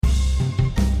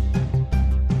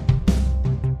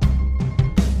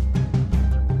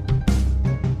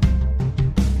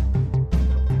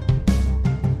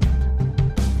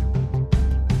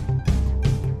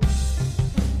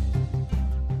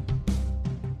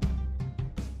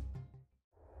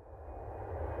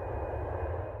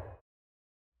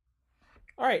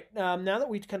All right. Now that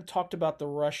we've kind of talked about the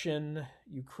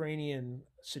Russian-Ukrainian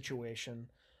situation,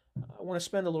 I want to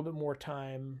spend a little bit more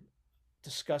time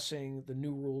discussing the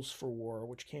new rules for war,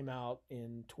 which came out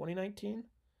in 2019.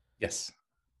 Yes.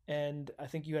 And I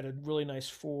think you had a really nice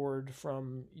forward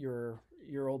from your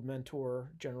old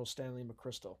mentor, General Stanley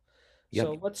McChrystal.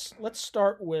 So Yep. let's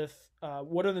start with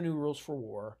what are the new rules for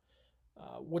war?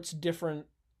 What's different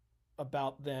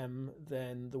about them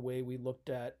than the way we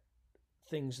looked at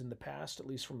things in the past, at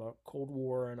least from a Cold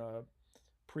War and a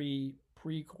pre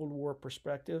Cold War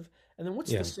perspective. And then what's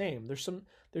the Yeah. same?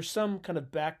 There's some kind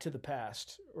of back to the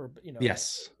past or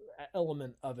Yes.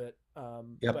 element of it. But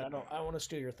Yep. I don't want to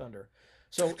steal your thunder.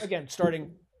 So again,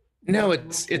 starting what No, are the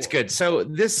rules it's for it's war? good. So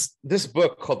this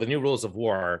book called The New Rules of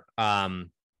War,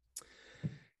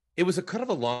 it was a kind of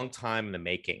a long time in the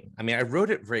making. I mean, I wrote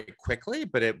it very quickly,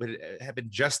 but it had been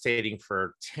gestating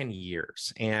for 10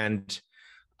 years.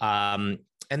 Um,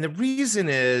 and the reason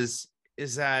is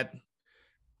that,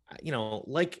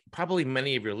 like probably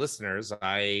many of your listeners,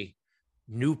 I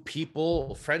knew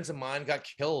people, friends of mine got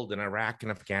killed in Iraq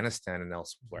and Afghanistan and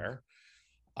elsewhere.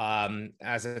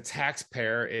 As a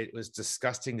taxpayer, it was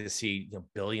disgusting to see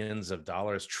billions of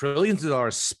dollars, trillions of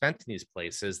dollars spent in these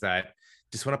places that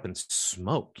just went up in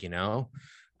smoke.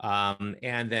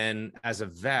 And then as a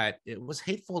vet, it was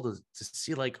hateful to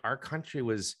see like our country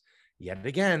was yet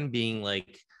again being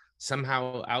like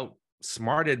somehow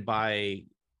outsmarted by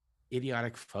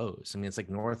idiotic foes. I mean, it's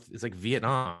like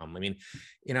Vietnam. I mean,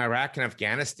 in Iraq and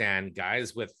Afghanistan,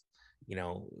 guys with, you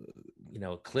know,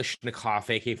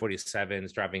 Kalashnikov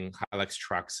AK-47s driving Hilux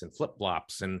trucks and flip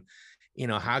flops, and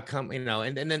how come,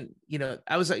 and then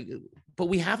I was like, but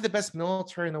we have the best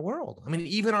military in the world. I mean,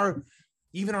 even our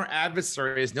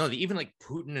adversaries know that. Even like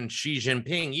Putin and Xi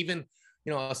Jinping, even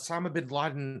Osama bin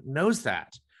Laden knows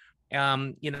that.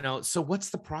 So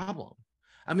what's the problem?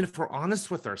 I mean, if we're honest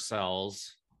with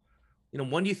ourselves,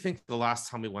 when do you think the last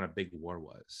time we won a big war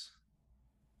was?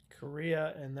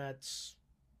 Korea, and that's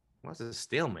Well, it's a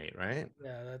stalemate, right?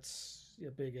 yeah, that's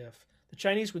a big if. The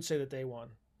Chinese would say that they won.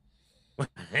 Well,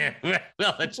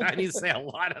 the Chinese say a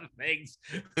lot of things.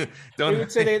 They Don't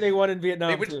would say they won in they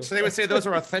Vietnam would too. they would say those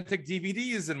are authentic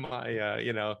DVDs in my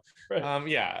Right.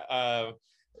 yeah.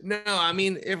 No, I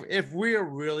mean, if we're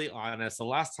really honest, the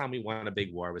last time we won a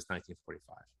big war was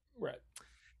 1945. Right.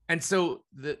 And so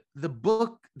the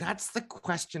book, that's the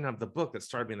question of the book that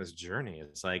started me on this journey.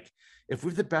 It's like, if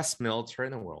we're the best military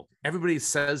in the world, everybody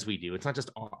says we do. It's not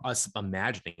just us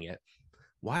imagining it.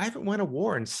 Why haven't we won a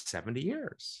war in 70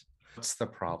 years? What's the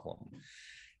problem?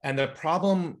 And the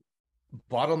problem,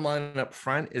 bottom line up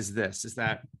front, is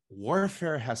that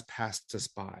warfare has passed us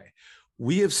by.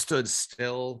 We have stood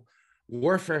still.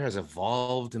 Warfare has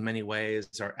evolved in many ways.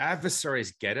 Our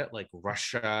adversaries get it, like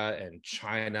Russia and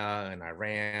China and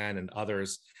Iran and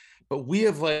others, but we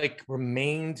have like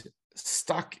remained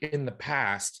stuck in the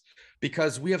past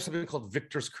because we have something called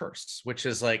victor's curse, which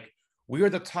is like, we are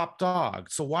the top dog.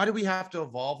 So why do we have to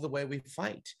evolve the way we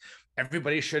fight?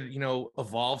 Everybody should,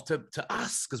 evolve to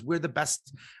us because we're the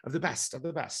best of the best of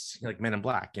the best, like Men in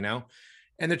Black. And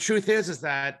the truth is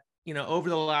that, over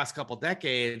the last couple of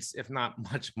decades, if not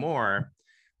much more,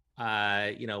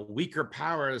 weaker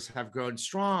powers have grown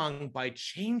strong by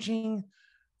changing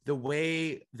the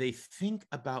way they think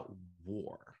about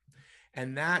war.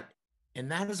 And that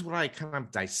is what I kind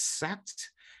of dissect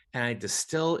and I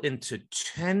distill into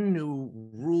 10 new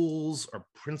rules or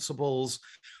principles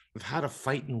of how to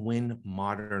fight and win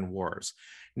modern wars.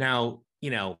 Now,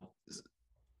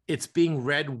 it's being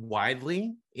read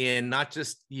widely in not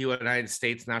just the United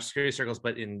States national security circles,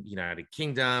 but in United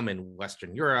Kingdom and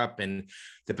Western Europe and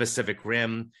the Pacific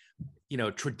Rim.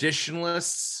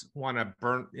 Traditionalists want to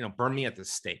burn me at the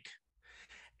stake.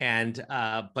 And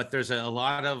but there's a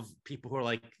lot of people who are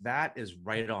like, that is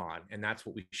right on, and that's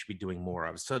what we should be doing more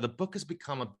of. So the book has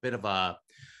become a bit of a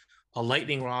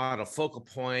lightning rod, a focal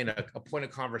point, a point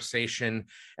of conversation,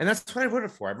 and that's what I wrote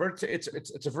it for. I wrote it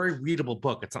it's a very readable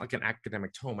book. It's not like an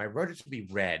academic tome. I wrote it to be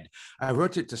read. I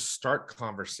wrote it to start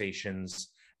conversations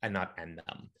and not end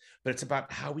them. But it's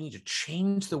about how we need to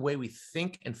change the way we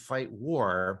think and fight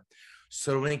war,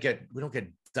 so we don't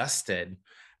get dusted,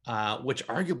 which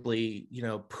arguably,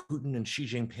 Putin and Xi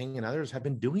Jinping and others have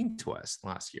been doing to us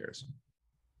last years.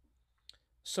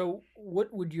 So,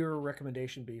 what would your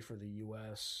recommendation be for the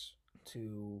U.S.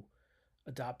 to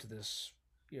adopt this,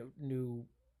 new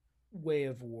way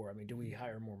of war? I mean, do we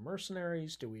hire more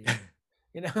mercenaries? Do we,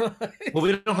 you know? Well,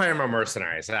 we don't hire more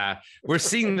mercenaries. We're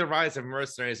seeing the rise of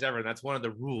mercenaries ever, and that's one of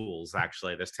the rules.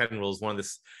 Actually, there's 10 rules. One of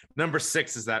this number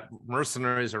 6 is that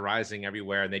mercenaries are rising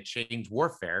everywhere, and they change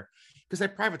warfare because they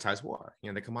privatize war. They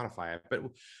commodify it. But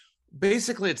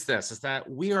Basically, it's this: is that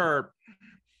we are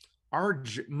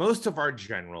most of our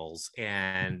generals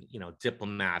and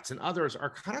diplomats and others are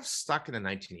kind of stuck in the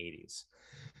 1980s.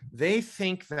 They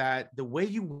think that the way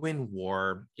you win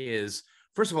war is,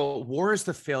 first of all, war is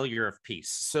the failure of peace.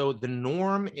 So the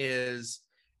norm is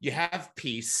you have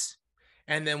peace,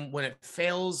 and then when it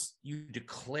fails, you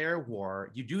declare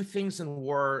war. You do things in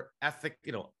war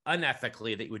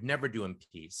unethically that you would never do in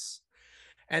peace.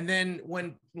 And then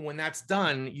when that's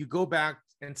done, you go back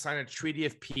and sign a treaty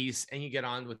of peace and you get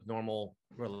on with normal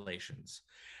relations.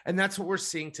 And that's what we're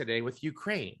seeing today with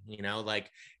Ukraine. Like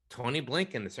Tony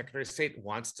Blinken, the Secretary of State,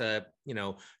 wants to,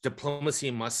 diplomacy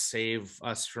must save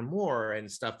us from war and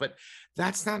stuff. But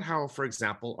that's not how, for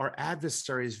example, our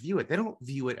adversaries view it. They don't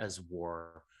view it as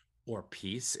war or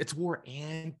peace. It's war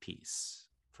and peace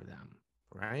for them,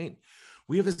 right?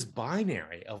 We have this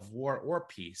binary of war or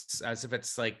peace as if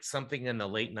it's like something in the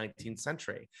late 19th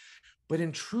century. But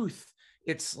in truth,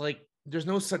 it's like there's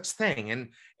no such thing.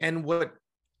 And what,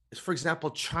 for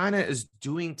example, China is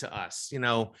doing to us,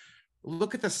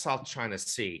 look at the South China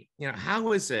Sea.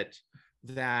 How is it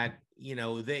that, in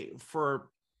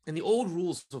the old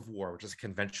rules of war, which is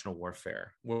conventional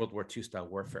warfare, World War II style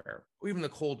warfare, or even the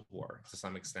Cold War to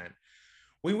some extent,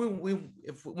 when we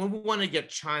want to get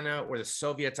China or the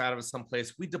Soviets out of some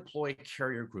place, we deploy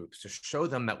carrier groups to show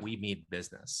them that we mean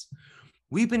business.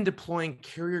 We've been deploying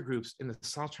carrier groups in the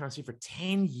South China Sea for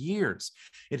 10 years.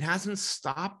 It hasn't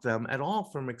stopped them at all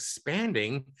from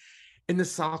expanding in the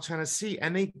South China Sea,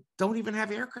 and they don't even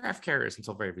have aircraft carriers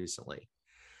until very recently,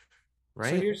 So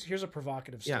right? here's a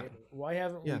provocative Yeah, statement. Why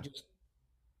haven't we yeah. just,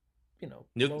 Nuke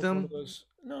blown one of them. those?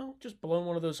 No, just blown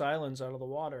one of those islands out of the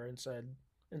water and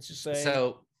just say,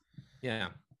 So, yeah,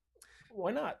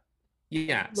 why not?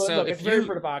 yeah. So Look, it's if very you,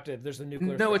 provocative. There's the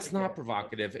nuclear no, thing. it's I get not it.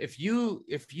 provocative. If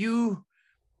you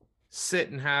sit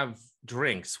and have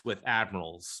drinks with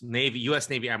admirals, U.S.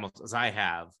 Navy admirals, as I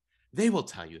have, they will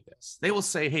tell you this. They will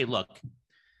say, hey, look,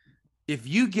 if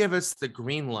you give us the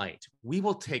green light, we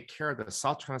will take care of the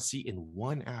South China Sea in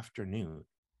one afternoon.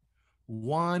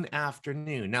 One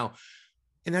afternoon. Now,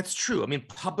 and that's true. I mean,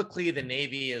 publicly, the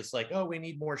Navy is like, oh, we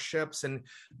need more ships.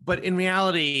 But in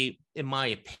reality, in my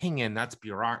opinion,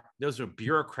 those are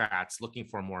bureaucrats looking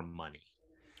for more money.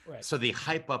 Right. So they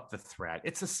hype up the threat.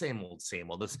 It's the same old, same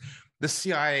old. The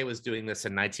CIA was doing this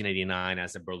in 1989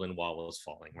 as the Berlin Wall was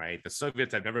falling, right? The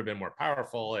Soviets have never been more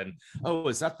powerful. And oh,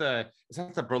 is that the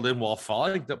Berlin Wall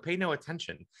falling? Don't pay no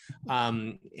attention. But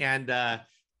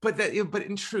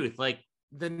in truth, like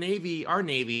the Navy, our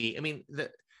Navy, I mean,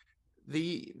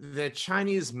 the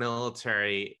Chinese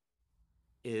military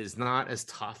is not as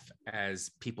tough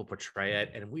as people portray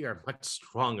it, and we are much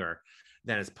stronger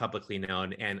than is publicly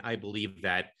known. And I believe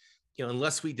that,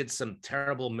 unless we did some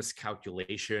terrible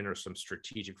miscalculation or some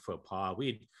strategic faux pas,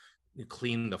 we'd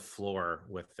clean the floor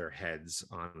with their heads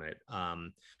on it.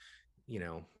 But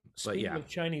Speaking yeah. of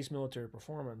Chinese military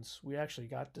performance, we actually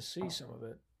got to see some of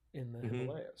it in the Mm-hmm.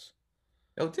 Himalayas.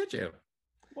 Oh, did you?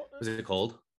 Well, Was it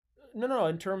cold? no.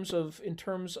 In terms of there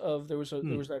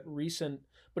Hmm. was that recent,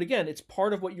 but again, it's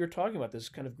part of what you're talking about. This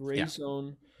kind of gray Yeah.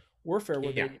 zone warfare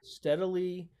where Yeah. they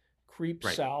steadily creep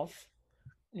Right. south,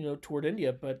 toward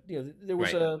India. But there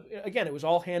was Right. it was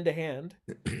all hand to hand.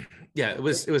 Yeah. It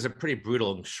was a pretty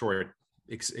brutal and short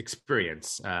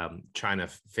experience. China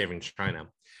favoring China.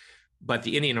 But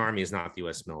the Indian Army is not the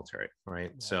U.S. military,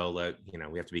 right? So,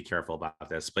 we have to be careful about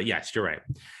this. But yes, you're right.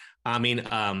 I mean,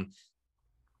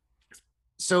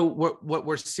 so what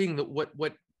we're seeing, that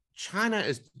what China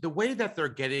is, the way that they're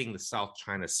getting the South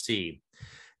China Sea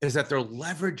is that they're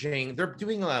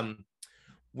doing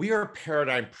we are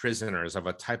paradigm prisoners of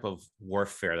a type of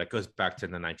warfare that goes back to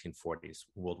the 1940s,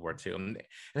 World War II, and it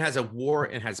has a war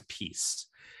and has peace.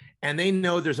 And they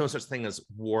know there's no such thing as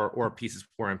war or peace, it's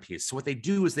war and peace. So what they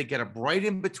do is they get up right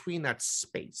in between that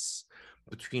space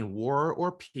between war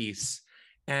or peace,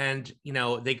 and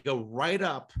they go right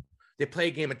up. They play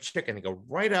a game of chicken. They go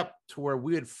right up to where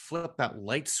we would flip that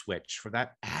light switch for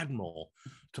that admiral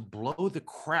to blow the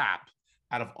crap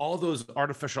out of all those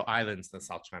artificial islands in the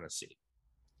South China Sea,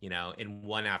 in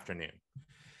one afternoon.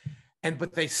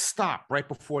 But they stop right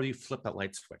before you flip that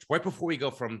light switch, right before we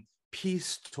go from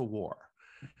peace to war,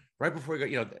 right before we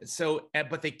go,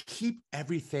 but they keep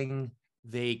everything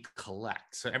they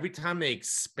collect. So every time they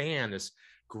expand this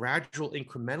gradual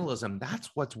incrementalism,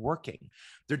 that's what's working.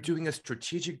 They're doing a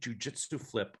strategic jujitsu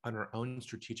flip on our own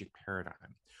strategic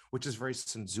paradigm, which is very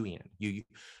Sun Tzuian.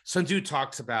 Sun Tzu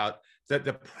talks about that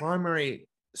the primary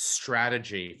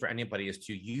strategy for anybody is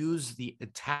to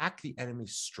attack the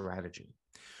enemy's strategy,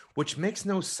 which makes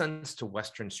no sense to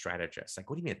Western strategists. Like,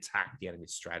 what do you mean attack the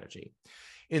enemy's strategy?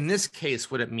 In this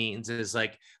case, what it means is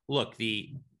like, look,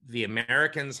 the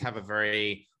Americans have a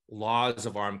very laws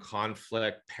of armed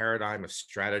conflict paradigm of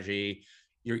strategy.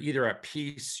 You're either at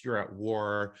peace, you're at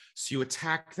war. So you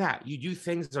attack that. You do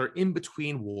things that are in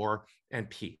between war and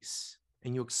peace,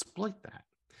 and you exploit that.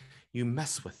 You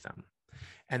mess with them.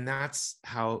 And that's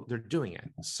how they're doing it.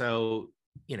 So,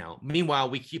 meanwhile,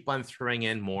 we keep on throwing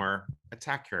in more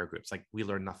attack carrier groups. Like, we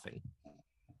learn nothing.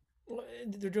 Well,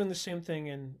 they're doing the same thing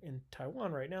in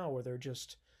Taiwan right now, where they're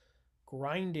just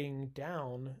grinding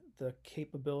down the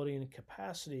capability and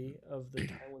capacity of the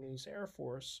Taiwanese Air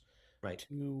Force Right.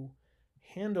 to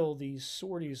handle these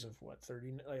sorties of what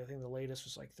 30, I think the latest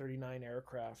was like 39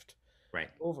 aircraft Right.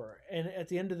 over. And at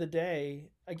the end of the day,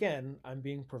 again, I'm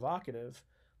being provocative,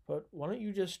 but why don't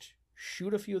you just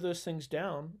shoot a few of those things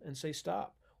down and say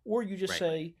stop? Or you just Right.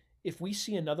 say, if we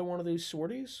see another one of these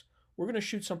sorties, we're going to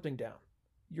shoot something down.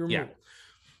 Your Yeah. move.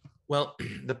 Well,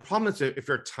 the problem is that if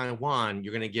you're Taiwan,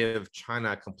 you're going to give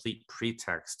China a complete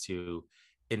pretext to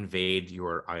invade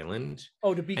your island.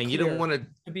 Oh, And you don't want to.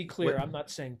 to be clear, What? I'm not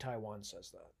saying Taiwan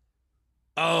says that.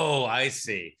 Oh, I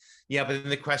see. Yeah, but then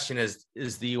the question is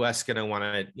the US going to want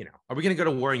to, are we going to go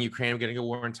to war in Ukraine? Are we going to go to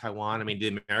war in Taiwan? I mean, do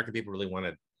the American people really want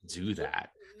to do So, that?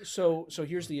 so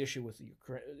here's the issue with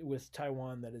Ukraine, with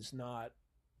Taiwan that is not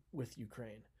with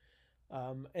Ukraine.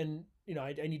 And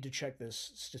I need to check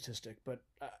this statistic, but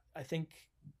I think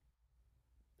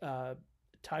uh,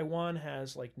 Taiwan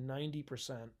has like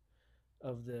 90%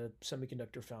 of the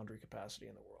semiconductor foundry capacity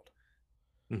in the world.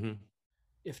 Mm-hmm.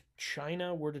 If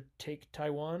China were to take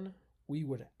Taiwan, we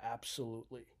would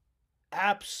absolutely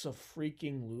Yeah.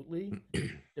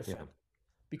 defend it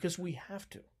because we have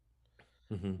to.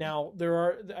 Mm-hmm. Now there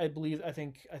are, I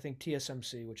think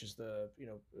TSMC, which is the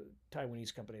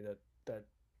Taiwanese company that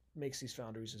makes these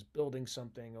foundries, is building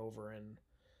something over in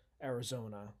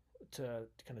Arizona to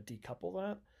kind of decouple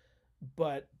that.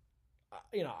 But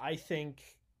I think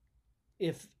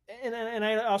if and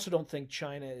I also don't think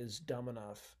China is dumb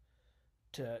enough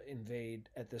to invade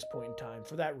at this point in time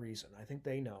for that reason. I think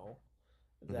they know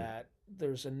Mm-hmm. that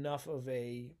there's enough of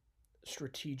a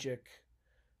strategic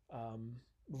um,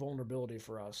 vulnerability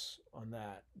for us on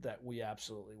that we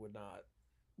absolutely would not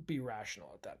be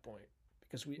rational at that point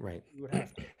because Right. we would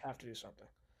have to do something.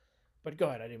 But go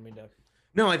ahead. I didn't mean to.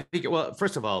 No, I think, well,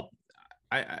 first of all,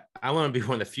 I want to be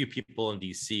one of the few people in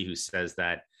DC who says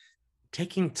that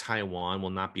taking Taiwan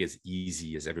will not be as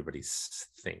easy as everybody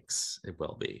thinks it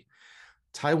will be.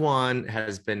 Taiwan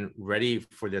has been ready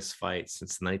for this fight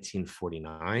since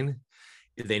 1949.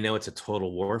 They know it's a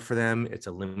total war for them. It's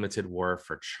a limited war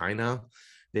for China.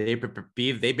 They've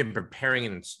been preparing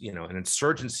an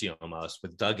insurgency almost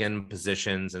with dug-in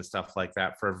positions and stuff like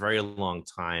that for a very long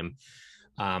time.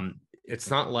 It's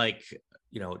not like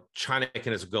China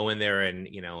can just go in there and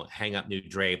hang up new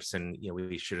drapes and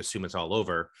we should assume it's all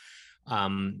over.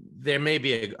 There may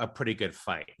be a pretty good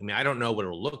fight. I mean, I don't know what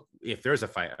it'll look if there's a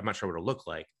fight. I'm not sure what it'll look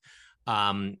like.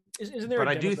 Isn't there a But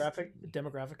I do.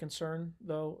 demographic concern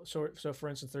though? So for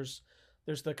instance,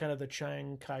 there's the kind of the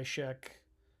Chiang Kai-shek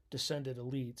descended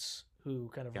elites who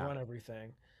kind of Yeah. run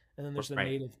everything, and then there's the Right.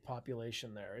 native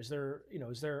population there. Is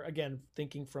there again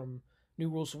thinking from New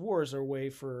Rules of War, is there a way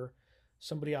for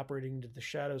somebody operating into the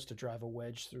shadows to drive a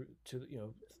wedge through to Of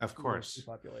through those two course.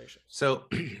 populations? So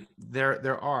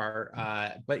there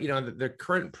are, but the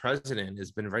current president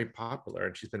has been very popular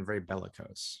and she's been very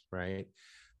bellicose, right?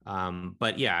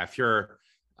 But yeah, if you're,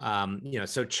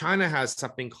 so China has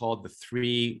something called the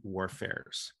three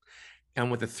warfares,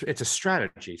 and it's a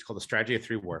strategy. It's called the strategy of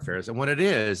three warfares, and what it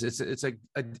is, it's an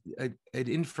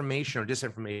information or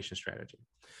disinformation strategy.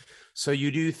 So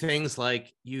you do things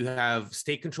like you have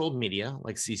state-controlled media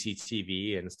like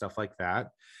CCTV and stuff like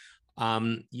that.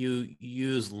 You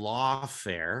use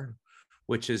lawfare,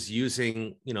 which is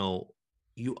using,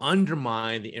 you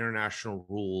undermine the international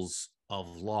rules of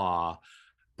law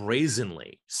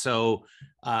brazenly. So,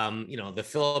 the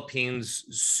Philippines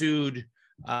sued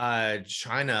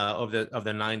China of the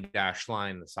 9-dash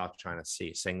line in the South China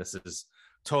Sea, saying this is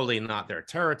totally not their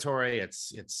territory.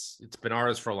 It's been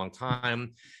ours for a long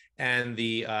time, and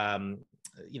the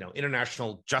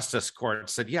International Justice Court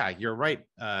said, yeah, you're right.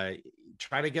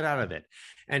 Try to get out of it.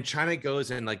 And China goes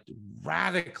and like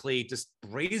radically, just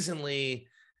brazenly,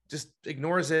 just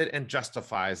ignores it and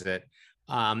justifies it.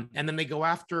 And then they go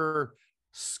after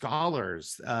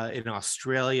scholars in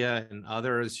Australia and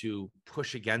others who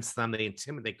push against them.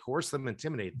 They coerce them,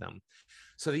 intimidate them.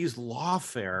 So they use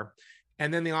lawfare.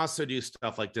 And then they also do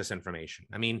stuff like disinformation.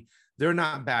 I mean, they're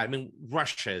not bad. I mean,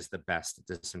 Russia is the best at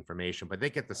disinformation, but they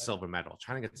get the silver medal.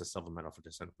 China gets the silver medal for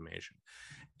disinformation.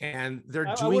 And they're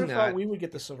I would doing have thought that. we would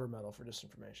get the silver medal for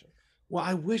disinformation. Well,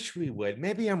 I wish we would.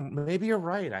 Maybe you're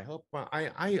right. I hope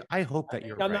that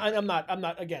you're I'm right. not. I'm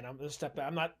not. Again, I'm going to step back.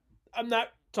 I'm not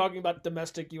talking about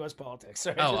domestic U.S. politics.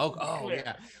 Sorry, just Oh, to oh, be oh, clear.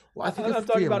 yeah. Well, I think I'm if we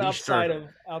talking about unleashed our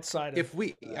outside of. if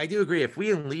we I do agree, if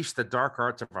we unleash the dark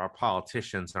arts of our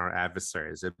politicians and our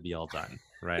adversaries, it'd be all done,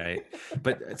 right?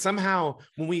 But somehow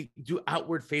when we do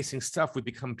outward facing stuff, we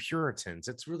become Puritans.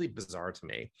 It's really bizarre to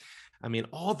me. I mean,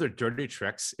 all the dirty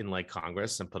tricks in like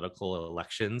Congress and political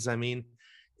elections, I mean,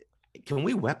 can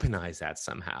we weaponize that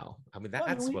somehow? I mean, Well, I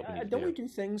mean, that's what we need to don't we do. do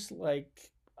things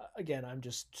like again? I'm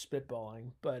just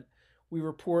spitballing, but we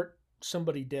report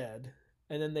somebody dead,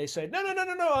 and then they say, "No, no, no,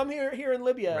 no, no! I'm here in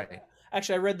Libya." Right.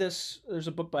 Actually, I read this. There's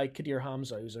a book by Kadir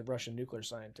Hamza, who's a Russian nuclear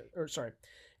scientist, or sorry,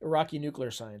 Iraqi nuclear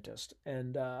scientist,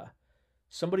 and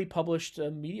somebody published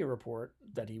a media report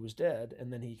that he was dead,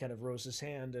 and then he kind of rose his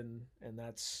hand, and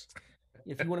that's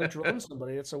if you want to drone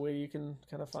somebody, that's a way you can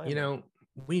kind of You find them. know,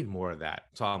 we need more of that.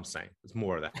 That's all I'm saying. It's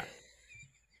more of that.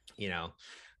 You know,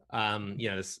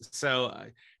 so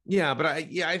yeah, but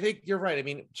I think you're right. I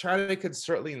mean, China could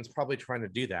certainly and is probably trying to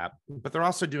do that, but they're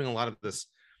also doing a lot of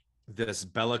this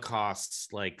bellicose,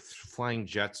 like flying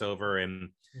jets over, and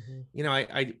Hmm.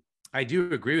 I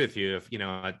do agree with you. If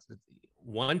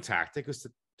one tactic is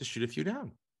to shoot a few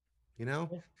down, you know,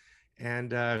 Yeah.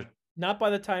 and Not by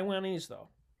the Taiwanese, though,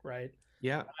 right?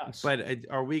 yeah, Us. but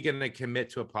are we going to commit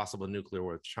to a possible nuclear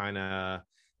war with China,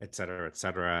 et cetera, et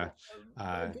cetera?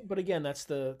 But again, that's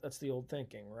the old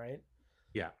thinking, right?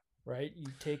 Yeah, Right? You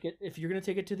take it if you're going to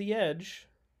take it to the edge,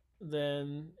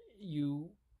 then you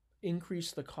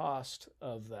increase the cost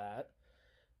of that,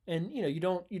 and you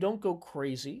don't go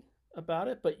crazy about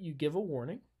it, but you give a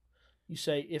warning. You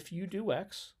say if you do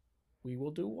X, we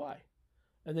will do Y,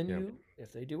 and then yeah.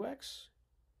 if they do X,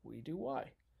 we do Y.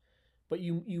 But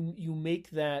you make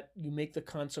the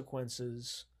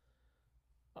consequences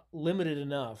limited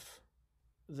enough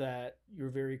that you're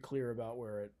very clear about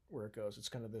where it goes. It's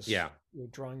kind of this Yeah.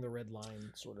 drawing the red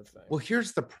line sort of thing. Well,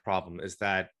 here's the problem is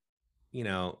that, you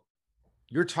know,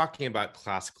 you're talking about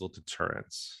classical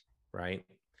deterrence, right?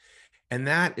 And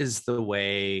that is the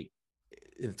way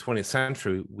in the 20th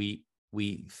century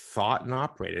we thought and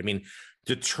operated. I mean,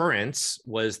 deterrence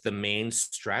was the main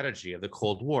strategy of the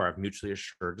Cold War of mutually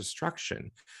assured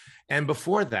destruction. And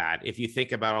before that, if you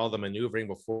think about all the maneuvering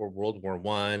before World War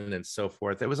One and so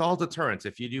forth, it was all deterrence.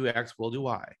 If you do X, we'll do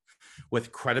Y,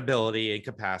 with credibility and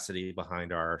capacity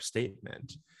behind our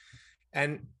statement.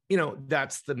 And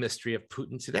that's the mystery of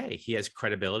Putin today. He has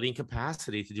credibility and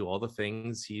capacity to do all the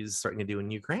things he's starting to do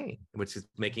in Ukraine, which is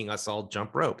making us all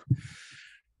jump rope.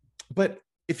 But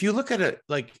if you look at it,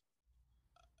 like,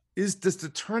 does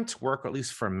deterrence work, at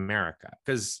least for America?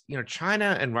 Because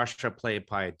China and Russia play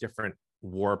by a different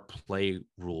war play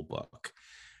rule book.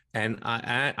 And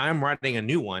I'm writing a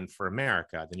new one for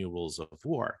America, the new rules of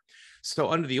war. So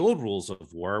under the old rules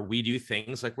of war, we do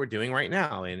things like we're doing right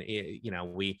now. And,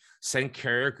 we send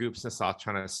carrier groups in South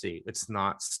China Sea. It's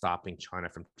not stopping China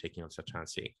from taking on South China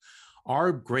Sea.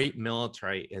 Our great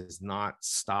military has not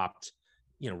stopped,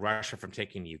 Russia from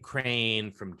taking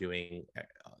Ukraine, from doing,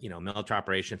 military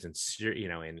operations in,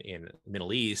 in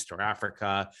Middle East or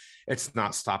Africa. It's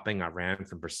not stopping Iran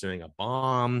from pursuing a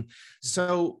bomb.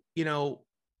 So,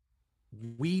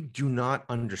 we do not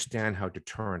understand how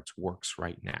deterrence works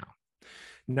right now.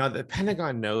 Now, the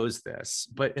Pentagon knows this,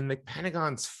 but in the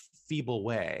Pentagon's feeble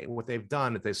way, what they've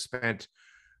done is they've spent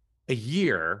a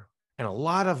year and a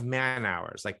lot of man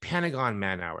hours, like Pentagon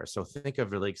man hours. So think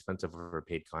of really expensive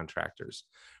overpaid contractors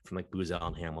from like Booz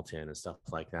Allen Hamilton and stuff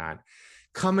like that,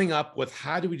 coming up with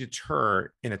how do we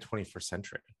deter in the 21st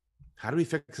century? How do we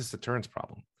fix this deterrence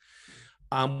problem?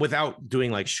 Without doing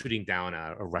like shooting down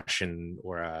a Russian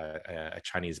or a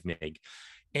Chinese MiG.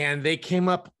 And they came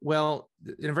up, well,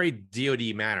 in a very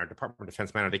DoD manner, Department of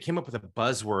Defense manner, they came up with a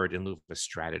buzzword in lieu of a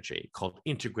strategy called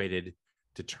integrated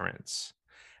deterrence.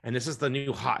 And this is the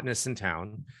new hotness in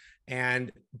town.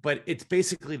 But it's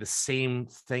basically the same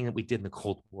thing that we did in the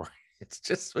Cold War. It's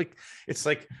just like, it's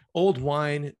like old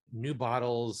wine, new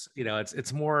bottles,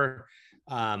 it's more,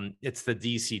 it's the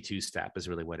DC2 step is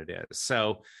really what it is.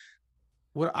 So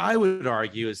what I would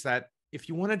argue is that if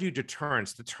you want to do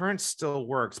deterrence still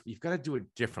works, but you've got to do it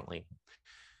differently.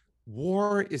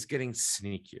 War is getting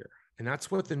sneakier, and that's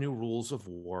what the new rules of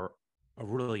war are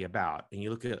really about. And you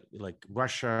look at like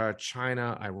Russia,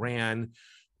 China, Iran,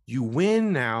 you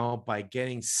win now by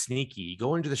getting sneaky. You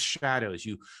go into the shadows.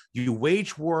 You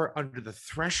wage war under the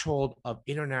threshold of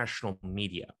international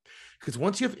media, because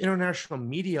once you have international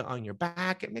media on your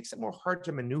back, it makes it more hard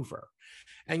to maneuver.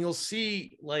 And you'll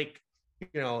see, like,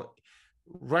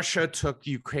 Russia took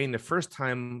Ukraine the first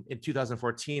time in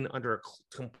 2014 under a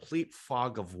complete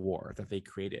fog of war that they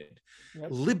created. Yep.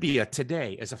 Libya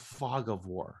today is a fog of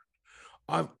war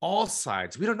on all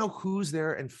sides. We don't know who's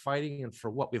there and fighting and for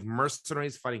what. We have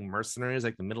mercenaries fighting mercenaries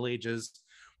like the Middle Ages.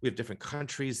 We have different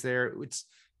countries there. It's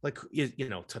like,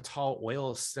 Total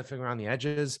oil sniffing around the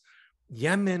edges.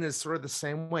 Yemen is sort of the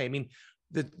same way. I mean,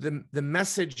 the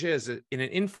message is that in an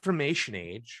information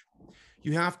age,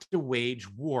 you have to wage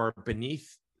war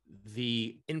beneath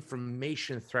the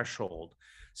information threshold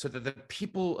so that the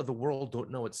people of the world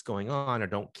don't know what's going on or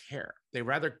don't care. They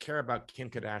rather care about Kim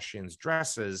Kardashian's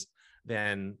dresses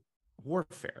than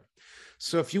warfare.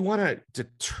 So if you want to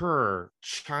deter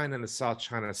China in the South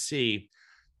China Sea,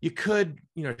 you could,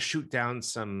 shoot down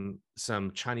some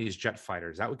Chinese jet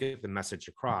fighters. That would get the message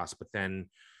across, but then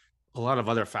a lot of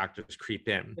other factors creep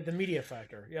in. The media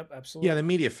factor. Yep, absolutely. Yeah, the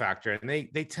media factor. And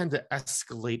they tend to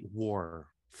escalate war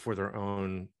for their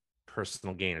own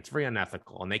personal gain. It's very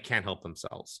unethical and they can't help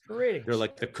themselves. They're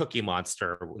like the cookie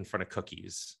monster in front of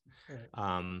cookies.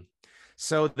 Right.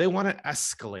 So they want to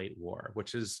escalate war,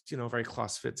 which is, very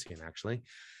Clausewitzian, actually.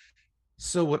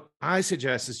 So what I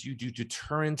suggest is you do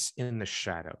deterrence in the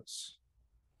shadows.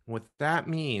 What that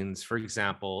means, for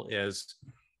example, is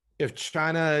if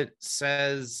China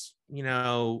says,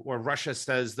 or Russia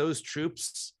says those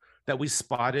troops that we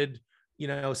spotted,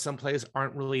 someplace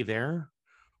aren't really there,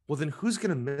 well, then who's going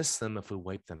to miss them if we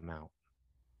wipe them out? You know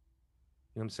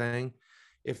what I'm saying?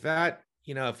 If that,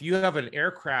 if you have an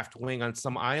aircraft wing on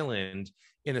some island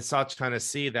in the South China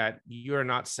Sea that you're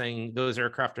not saying those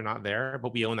aircraft are not there,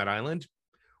 but we own that island,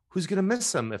 who's going to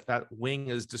miss them if that wing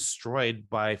is destroyed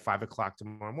by 5 o'clock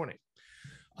tomorrow morning?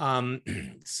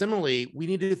 Similarly, we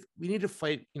need to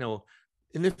fight,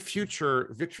 in the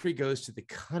future, victory goes to the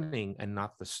cunning and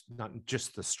not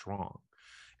just the strong.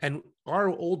 And our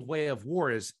old way of war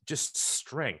is just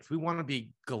strength. We want to be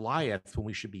Goliath when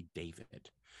we should be David.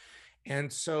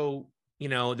 And so,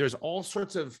 there's all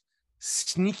sorts of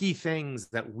sneaky things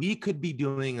that we could be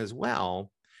doing as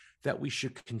well that we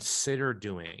should consider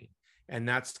doing. And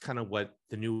that's kind of what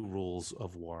the new rules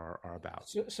of war are about.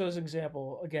 So as an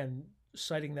example, again,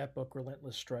 citing that book,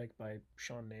 Relentless Strike by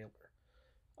Sean Naylor.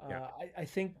 Yeah. I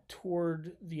think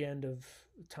toward the end of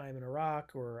time in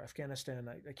Iraq or Afghanistan,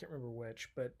 I can't remember which,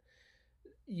 but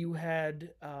you had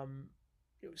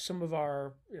some of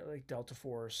our like Delta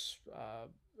Force,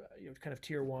 kind of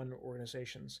tier one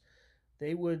organizations.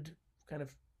 They would kind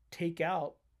of take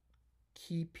out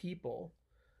key people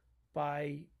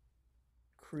by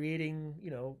creating,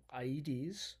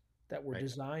 IEDs that were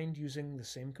designed using the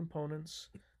same components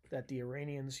that the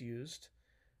Iranians used,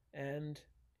 and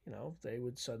they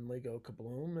would suddenly go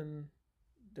kabloom, and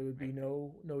there would be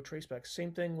no traceback.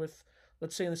 Same thing with,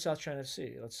 let's say, in the South China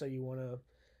Sea. Let's say you want to,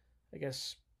 I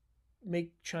guess,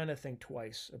 make China think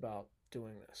twice about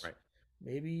doing this. Right.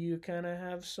 Maybe you kind of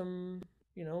have some,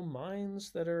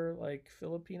 mines that are like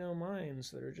Filipino mines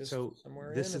that are just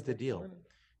somewhere. This is the deal.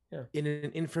 Yeah. In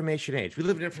an information age, we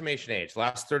live in an information age. The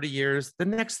last 30 years, the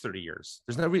next 30 years,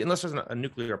 there's no unless there's a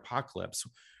nuclear apocalypse,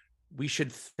 we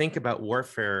should think about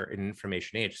warfare in an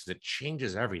information age because it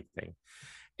changes everything.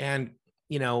 And,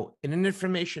 in an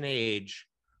information age,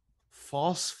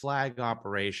 false flag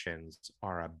operations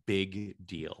are a big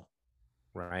deal,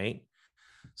 right?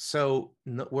 So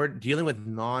we're dealing with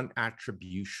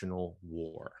non-attributional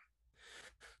war.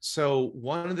 So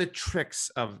one of the tricks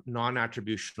of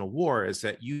non-attributional war is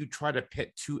that you try to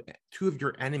pit two of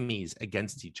your enemies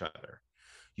against each other.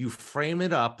 You frame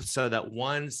it up so that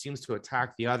one seems to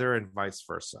attack the other and vice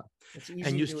versa. It's easy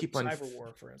and you to do keep on cyber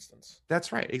war, for instance.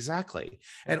 That's right, exactly.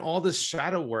 And all this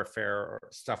shadow warfare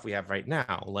stuff we have right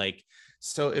now,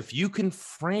 so if you can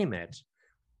frame it,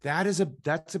 that's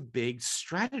a big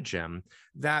stratagem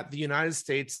that the United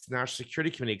States National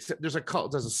Security Committee, there's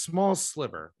a small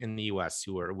sliver in the US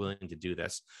who are willing to do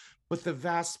this, but the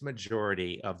vast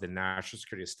majority of the national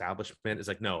security establishment is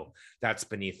like, no, that's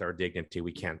beneath our dignity.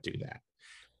 We can't do that.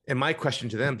 And my question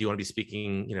to them, do you want to be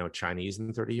speaking, Chinese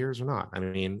in 30 years or not? I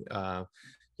mean,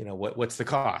 what's the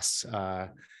cost?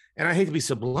 And I hate to be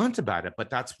so blunt about it,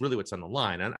 but that's really what's on the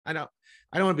line. And I don't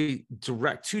want to be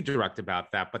too direct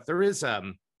about that, but there is a,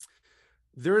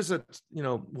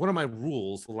 one of my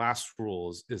rules, the last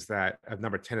rules is that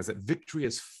number 10 is that victory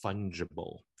is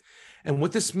fungible. And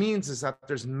what this means is that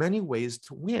there's many ways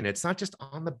to win. It's not just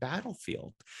on the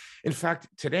battlefield. In fact,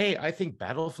 today, I think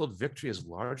battlefield victory is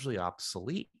largely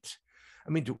obsolete. I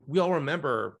mean, we all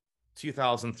remember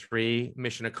 2003,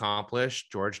 mission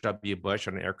accomplished, George W. Bush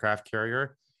on an aircraft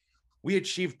carrier. We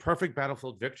achieved perfect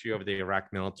battlefield victory over the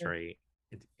Iraq military.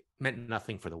 It meant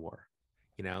nothing for the war,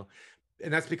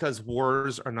 And that's because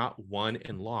wars are not won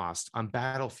and lost on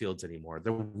battlefields anymore.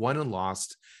 They're won and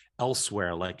lost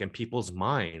elsewhere, like in people's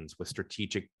minds with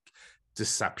strategic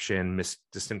deception,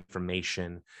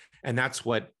 disinformation. And that's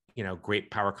what, great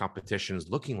power competition is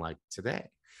looking like today.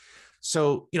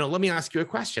 So, let me ask you a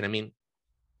question. I mean,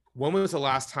 when was the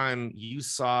last time you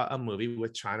saw a movie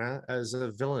with China as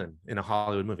a villain in a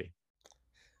Hollywood movie?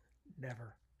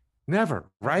 Never. Never,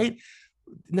 Never. right?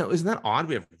 No, isn't that odd?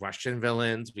 We have Russian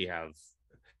villains, we have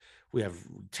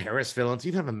terrorist villains,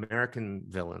 even have American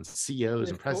villains, CEOs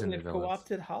and president They've villains.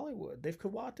 co-opted Hollywood. They've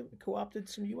co-opted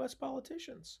some U.S.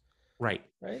 politicians, Right.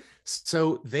 right?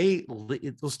 So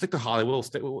we'll stick to Hollywood. We'll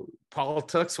stick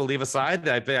politics. We'll leave aside.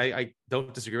 I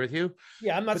don't disagree with you,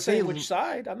 Yeah, I'm not but they, saying which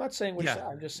side. I'm not saying which yeah, side.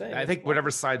 I'm just saying I it's think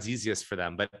whatever side's easiest for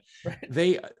them. But right.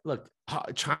 they look.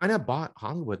 China bought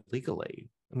Hollywood legally.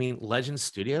 I mean, Legend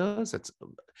Studios.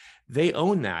 They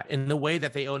own that in the way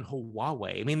that they own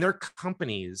Huawei. I mean, their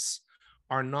companies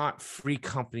are not free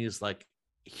companies like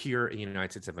here in the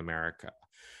United States of America.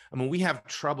 I mean, we have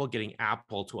trouble getting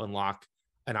Apple to unlock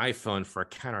an iPhone for a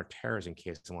counterterrorism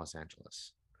case in Los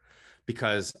Angeles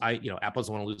because Apple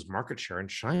doesn't want to lose market share in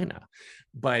China.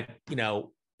 But,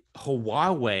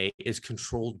 Huawei is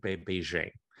controlled by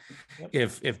Beijing. Yep.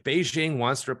 If Beijing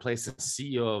wants to replace the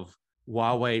CEO of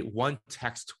Huawei, one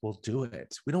text will do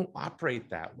it. We don't operate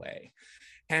that way.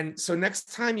 And so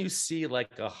next time you see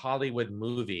like a Hollywood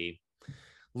movie,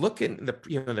 look in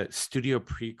the studio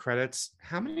pre-credits.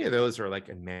 How many of those are like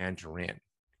in Mandarin?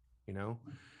 You know,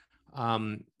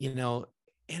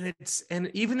 and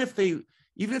even if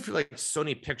you're like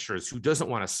Sony Pictures, who doesn't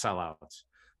want to sell out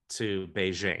to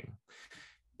Beijing,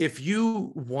 if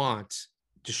you want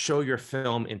to show your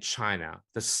film in China,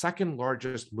 the second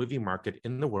largest movie market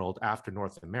in the world after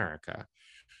North America,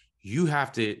 you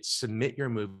have to submit your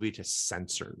movie to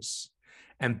censors.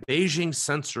 And Beijing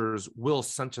censors will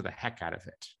censor the heck out of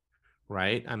it,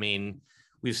 right? I mean,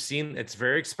 we've seen it's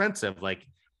very expensive. Like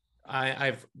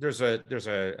there's a I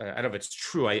don't know if it's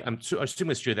true. I assume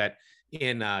it's true that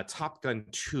in Top Gun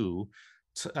 2,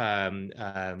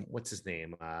 what's his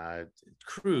name?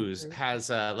 Cruise has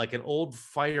like an old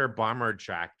fighter bomber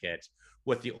jacket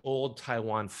with the old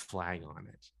Taiwan flag on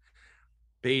it.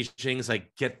 Beijing's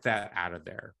like, get that out of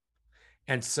there.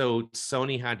 And so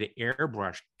Sony had to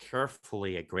airbrush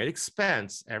carefully at great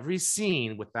expense every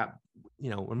scene with that,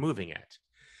 removing it.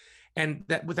 And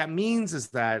what that means is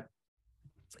that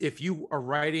if you are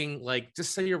writing, like,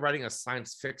 just say you're writing a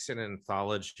science fiction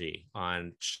anthology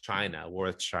on China, War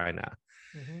with China,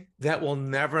 that will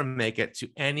never make it to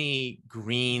any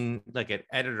green, like an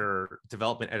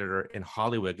development editor in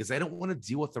Hollywood, because they don't want to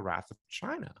deal with the wrath of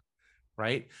China,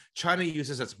 right? China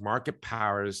uses its market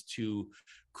powers to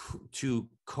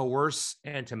coerce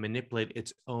and to manipulate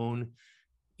its own,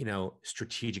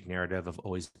 strategic narrative of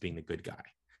always being the good guy.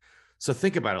 So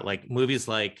think about it, like movies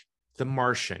like The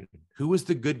Martian. Who was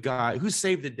the good guy? Who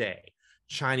saved the day?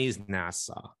 Chinese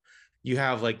NASA. You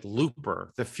have like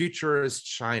Looper, The Future is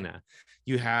China.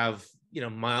 You have,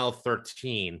 Mile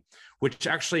 13, which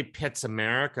actually pits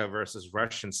America versus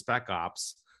Russian spec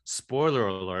ops. Spoiler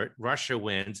alert, Russia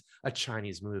wins, a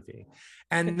Chinese movie.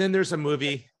 And then there's a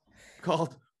movie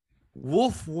called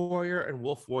Wolf Warrior and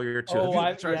Wolf Warrior 2.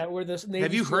 Where this Navy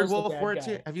have you heard Seal's Wolf Warrior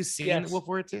 2? Have you seen Wolf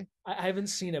Warrior 2? I haven't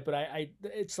seen it, but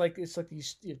it's like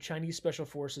these Chinese special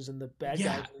forces and the bad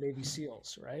guys are Navy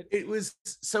SEALs, right? It was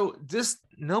so just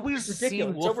nobody's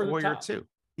seen Wolf Warrior 2.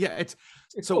 Yeah, it's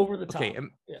so over the top. Okay,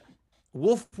 yeah.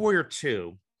 Wolf Warrior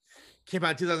 2 came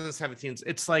out in 2017.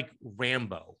 It's like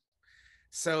Rambo.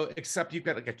 So except you've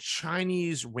got like a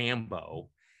Chinese Rambo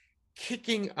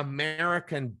kicking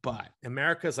American butt.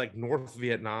 America's like North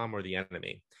Vietnam or the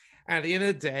enemy. And at the end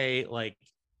of the day, like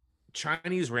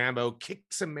Chinese Rambo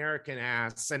kicks American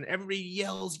ass and everybody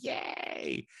yells,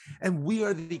 yay. And we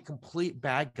are the complete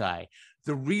bad guy.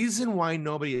 The reason why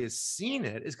nobody has seen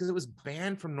it is because it was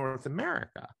banned from North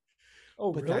America.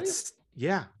 Oh, but really?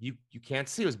 You can't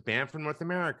see. It was banned from North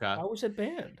America. Why was it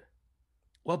banned?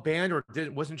 Well, banned or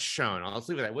wasn't shown. I'll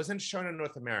leave it. It wasn't shown in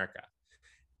North America.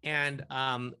 And,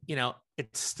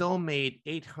 it still made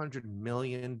 $800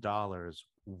 million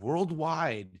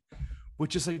worldwide,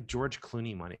 which is like George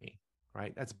Clooney money,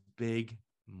 right? That's big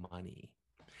money.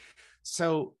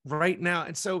 So right now,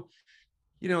 and so,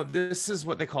 this is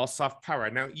what they call soft power.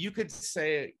 Now you could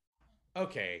say,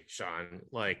 okay, Sean,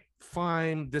 like,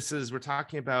 fine. We're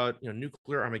talking about,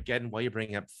 nuclear Armageddon while you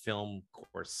bring up film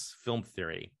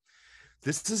theory.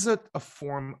 This is a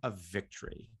form of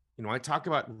victory. I talk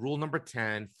about rule number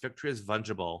 10, victory is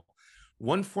fungible.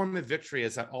 One form of victory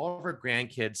is that all of our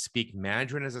grandkids speak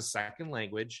Mandarin as a second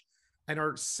language and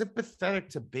are sympathetic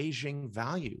to Beijing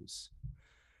values.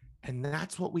 And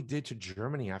that's what we did to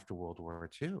Germany after World War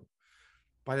II.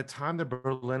 By the time the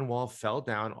Berlin Wall fell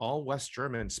down, all West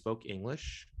Germans spoke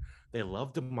English. They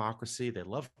loved democracy. They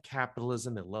loved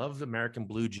capitalism. They loved American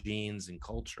blue jeans and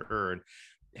culture and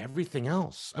everything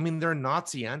else. I mean, their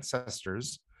Nazi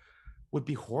ancestors would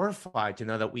be horrified to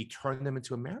know that we turned them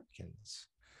into Americans.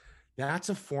 That's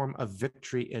a form of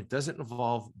victory. It doesn't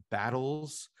involve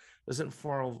battles, doesn't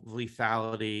involve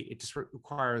lethality. It just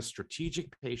requires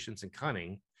strategic patience and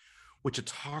cunning, which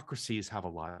autocracies have a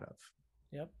lot of.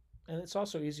 Yep. And it's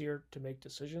also easier to make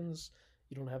decisions.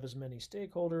 You don't have as many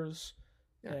stakeholders,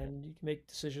 Yeah. and you can make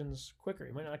decisions quicker.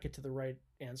 You might not get to the right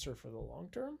answer for the long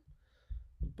term,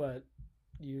 but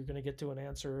you're going to get to an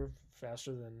answer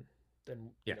faster than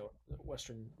Yeah.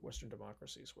 Western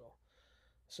democracies will.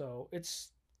 So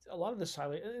it's a lot of this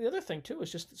highly. The other thing too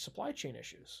is just supply chain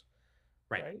issues,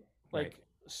 Right. right? Right. Like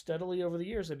steadily over the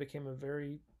years, they became a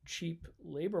very cheap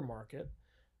labor market,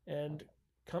 and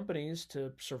companies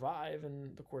to survive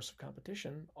in the course of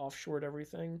competition offshored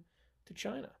everything to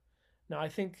China. Now, I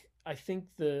think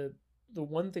the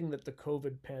one thing that the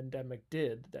COVID pandemic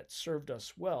did that served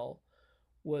us well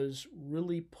was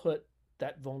really put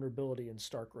that vulnerability in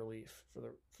stark relief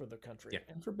for the country Yeah.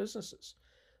 and for businesses.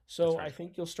 That's So I right.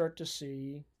 think you'll start to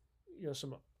see,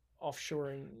 some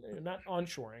offshoring, not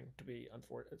onshoring to be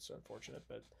it's unfortunate,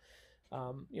 but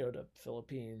to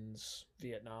Philippines,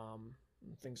 Vietnam,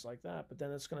 and things like that. But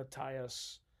then it's going to tie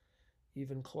us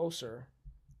even closer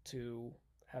to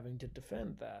having to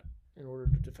defend that in order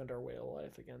to defend our way of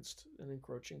life against an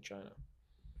encroaching China.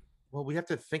 Well, we have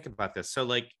to think about this. So,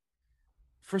 like,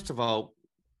 first of all,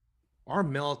 our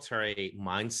military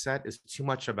mindset is too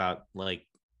much about like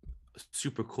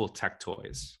super cool tech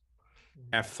toys, Mhm.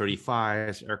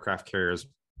 F-35s, aircraft carriers.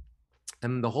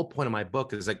 And the whole point of my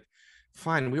book is like,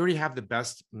 fine, we already have the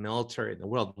best military in the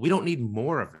world. We don't need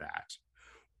more of that.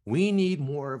 We need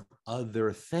more of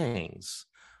other things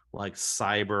like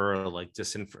cyber, like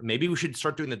disinformation. Maybe we should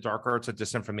start doing the dark arts of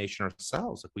disinformation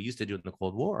ourselves, like we used to do in the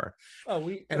Cold War. Oh,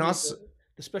 I And mean, also,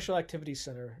 the Special Activities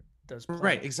Center does right,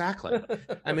 plenty. exactly.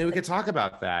 I mean, we could talk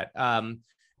about that.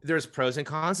 There's pros and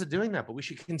cons to doing that, but we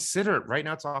should consider it. Right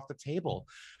now, it's off the table.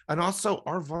 And also,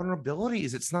 our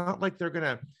vulnerabilities. It's not like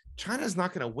China's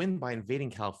not going to win by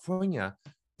invading California.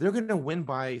 They're going to win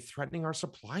by threatening our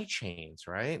supply chains,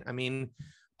 right? I mean,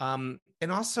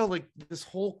 and also like this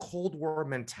whole Cold War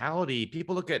mentality.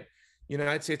 People look at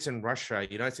United States and Russia,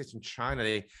 United States and China.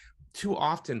 They too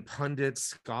often pundits,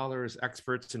 scholars,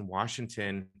 experts in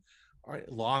Washington,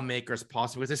 lawmakers,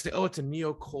 possibly they say, "Oh, it's a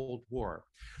neo-Cold War."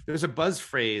 There's a buzz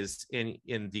phrase in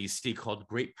DC called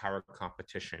 "great power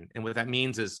competition," and what that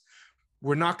means is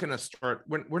we're not going to start.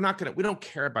 We're not going to. We don't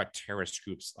care about terrorist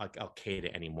groups like Al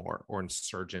Qaeda anymore or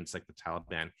insurgents like the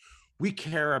Taliban. We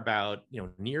care about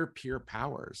near peer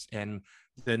powers, and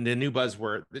then the new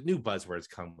buzzword. The new buzzwords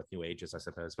come with new ages, I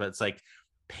suppose, but it's like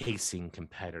pacing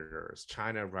competitors,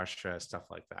 China, Russia, stuff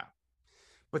like that.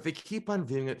 But they keep on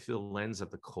viewing it through the lens of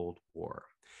the Cold War.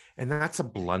 And that's a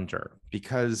blunder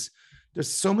because there's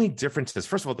so many differences.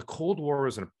 First of all, the Cold War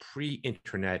was in a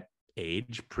pre-internet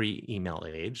age, pre-email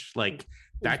age. Like It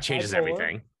was that changes bipolar.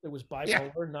 everything. It was Yeah.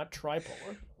 bipolar, not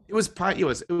tripolar. It was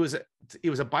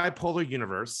a bipolar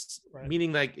universe, Right.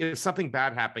 meaning like if something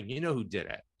bad happened, you know who did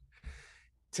it.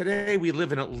 Today we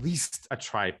live in at least a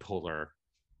tripolar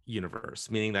universe,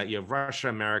 meaning that you have Russia,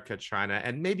 America, China,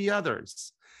 and maybe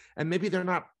others. And maybe they're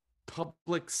not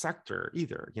public sector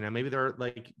either. Maybe they're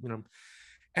like.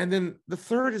 And then the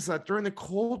third is that during the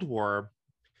Cold War,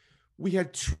 we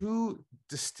had two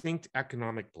distinct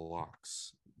economic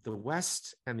blocks, the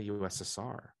West and the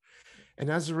USSR. And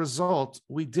as a result,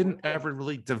 we didn't ever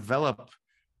really develop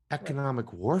Right.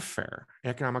 economic warfare,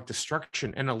 economic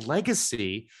destruction. And a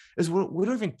legacy is we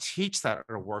don't even teach that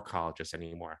at war colleges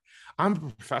anymore. I'm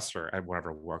a professor at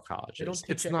whatever war They don't colleges. teach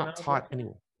It's not economic taught warfare.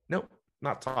 anywhere. Nope,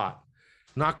 not taught,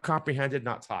 not comprehended,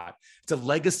 not taught. It's a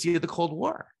legacy of the Cold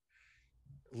War.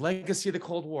 Legacy of the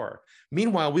Cold War.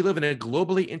 Meanwhile, we live in a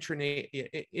globally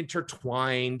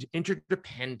intertwined,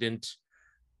 interdependent,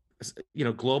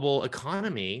 global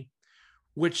economy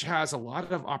which has a lot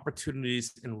of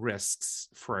opportunities and risks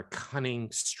for a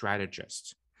cunning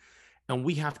strategist. And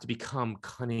we have to become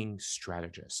cunning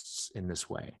strategists in this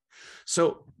way.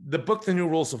 So the book, The New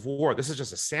Rules of War, this is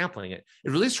just a sampling. It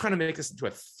really is trying to make us into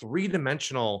a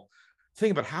three-dimensional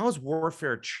thing about how has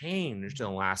warfare changed in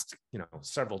the last,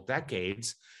 several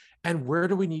decades, and where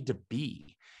do we need to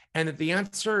be? And the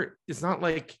answer is not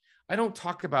like, I don't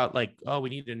talk about like, oh, we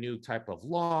need a new type of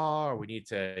law, or we need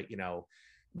to,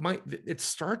 it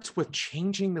starts with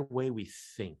changing the way we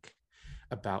think.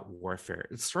 about warfare.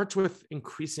 It starts with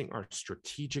increasing our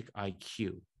strategic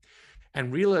IQ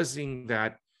and realizing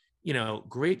that,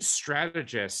 great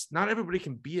strategists, not everybody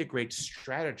can be a great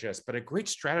strategist, but a great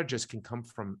strategist can come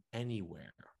from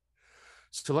anywhere.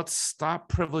 So let's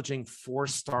stop privileging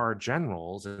four-star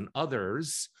generals and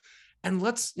others. And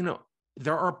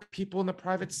there are people in the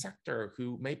private sector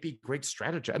who may be great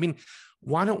strategists. I mean,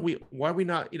 why are we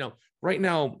not, right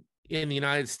now in the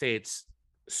United States,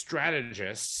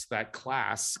 strategists, that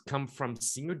class, come from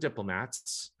senior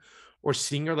diplomats or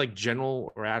senior like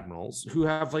general or admirals who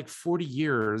have like 40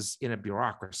 years in a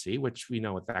bureaucracy, which we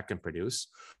know what that can produce,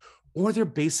 or they're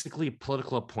basically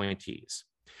political appointees.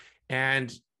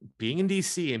 And being in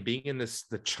DC and being in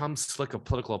the chum slick of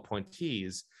political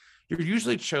appointees, you're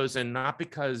usually chosen not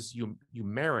because you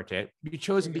merit it. You're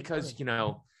chosen because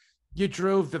you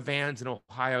drove the vans in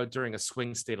Ohio during a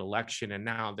swing state election, and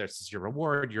now this is your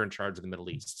reward. You're in charge of the Middle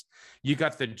East. You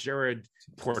got the Jared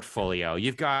portfolio.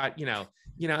 You've got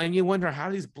and you wonder how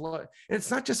these blood. And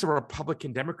it's not just a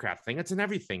Republican Democrat thing; it's an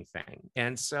everything thing.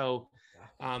 And so,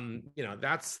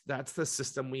 that's the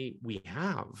system we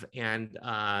have, and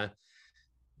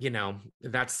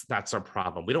that's our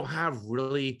problem. We don't have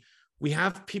really. We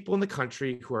have people in the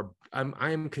country who are,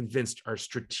 I'm convinced, are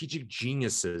strategic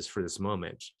geniuses for this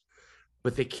moment,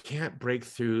 but they can't break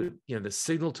through. The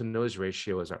signal to noise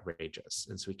ratio is outrageous,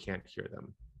 and so we can't hear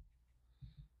them.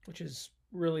 which is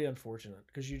really unfortunate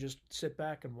because you just sit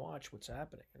back and watch what's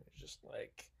happening, and it's just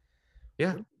like,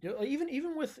 Yeah, what,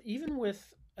 even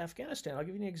with Afghanistan. I'll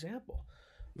give you an example.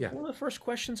 yeah, One of the first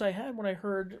questions I had when I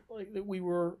heard like that we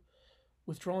were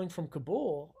withdrawing from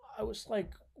Kabul, I was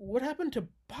like, what happened to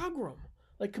Bagram?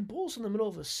 Like Kabul's in the middle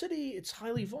of a city, it's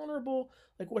highly vulnerable.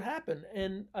 Like what happened?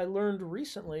 And I learned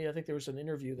recently, I think there was an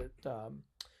interview that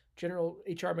General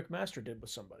H.R. McMaster did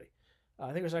with somebody. I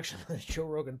think it was actually on the Joe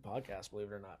Rogan podcast, believe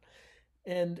it or not.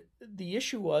 And the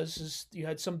issue was is you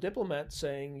had some diplomats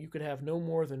saying you could have no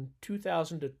more than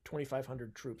 2,000 to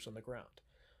 2,500 troops on the ground.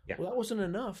 yeah, Well, that wasn't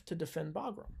enough to defend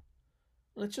Bagram.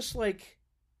 And it's just like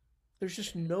there's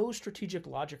just no strategic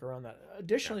logic around that. yeah,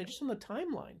 Additionally, just on the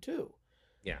timeline too.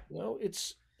 yeah.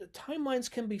 It's timelines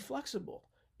can be flexible.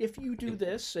 If you do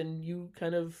this and you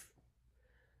kind of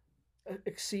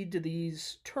accede to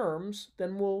these terms,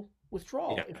 then we'll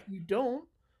withdraw. Yeah. If you don't,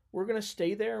 we're going to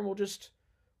stay there and we'll just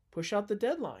push out the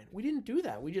deadline. We didn't do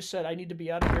that. We just said, I need to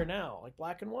be out of here now, like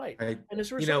black and white. I, And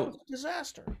as a you result, know, it's a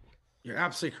disaster. you're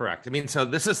absolutely correct. I mean, so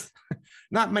this is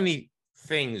not many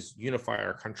things unify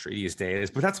our country these days,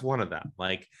 but that's one of them.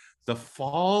 Like the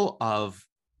fall of,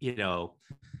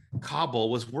 Kabul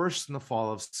was worse than the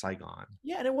fall of Saigon.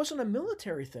 Yeah, and it wasn't a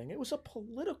military thing. It was a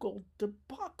political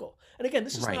debacle. And again,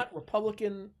 this is Right. not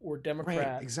Republican or Right.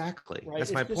 Democrat, Exactly. right?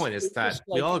 That's my point, is It's that just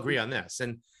we like all agree on this.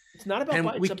 it's not about And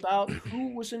it's we about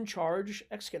who was in charge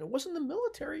executing. It wasn't the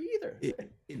military either.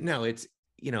 no, it's,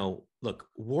 look,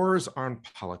 wars aren't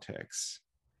politics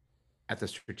at the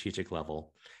strategic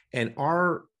level. And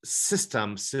our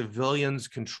system, civilians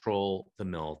control the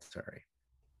military.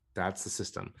 That's the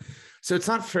system. So it's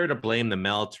not fair to blame the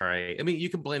military. I mean, you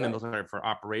can blame the Right. military for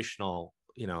operational,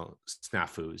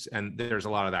 snafus, and there's a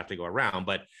lot of that to go around.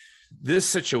 But this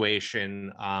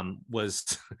situation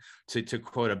was, to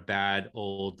quote a bad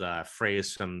old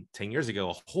phrase from 10 years ago,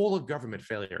 a whole of government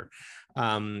failure.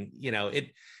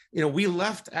 We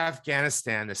left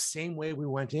Afghanistan the same way we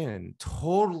went in,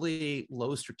 totally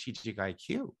low strategic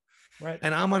IQ. Right.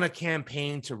 And I'm on a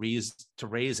campaign to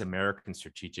raise American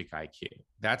strategic IQ.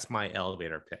 That's my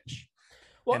elevator pitch.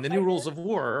 And Well, the new rules of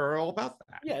war are all about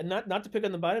that. yeah, not to pick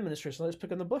on the Biden administration, let's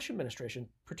pick on the Bush administration, Yeah.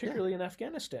 particularly in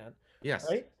Afghanistan, Yes.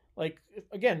 right? Like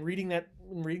again, reading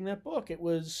that book, it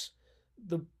was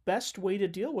the best way to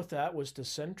deal with that was to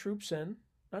send troops in,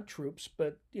 not troops,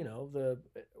 but the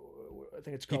I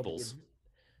think it's called Peoples.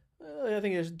 I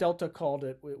think it's Delta called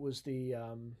it. It was the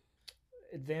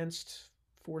Advanced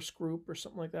Force Group or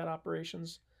something like that.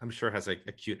 Operations. I'm sure it has a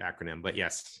cute acronym, but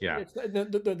yes. Yeah. It's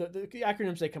the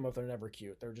acronyms they come up. They're never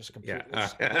cute. They're just Yeah.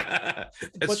 completely.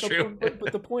 That's true.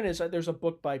 But the point is that there's a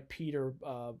book by Peter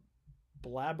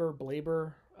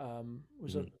Blaber,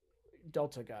 was a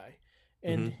Delta guy,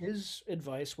 and Mm-hmm. his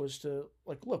advice was to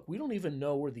like, look, we don't even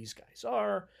know where these guys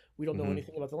are. We don't know Mm-hmm.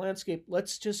 anything about the landscape.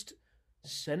 Let's just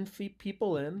send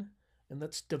people in, and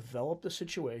let's develop the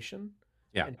situation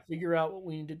Yeah. and figure out what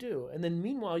we need to do. And then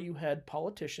meanwhile, you had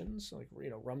politicians like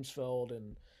Rumsfeld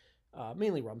and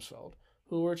mainly Rumsfeld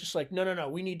who were just like, no, no, no,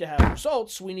 we need to have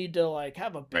results. We need to like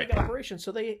have a big Right. operation.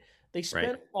 So they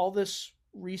spent Right. all this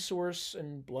resource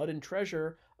and blood and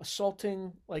treasure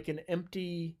assaulting like an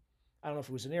empty, I don't know if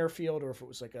it was an airfield or if it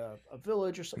was like a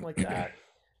village or something like that.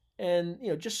 and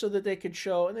just so that they could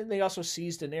show. And then they also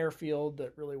seized an airfield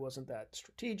that really wasn't that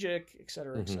strategic, et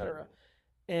cetera, et Hmm. cetera.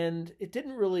 And it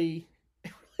didn't really,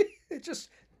 it just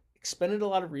expended a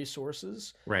lot of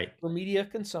resources Right. for media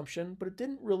consumption, but it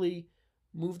didn't really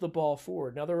move the ball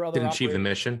forward. Now there are other Didn't achieve the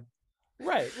operations. mission.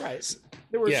 Right, right.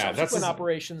 There were Yeah, that's subsequent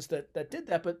operations that did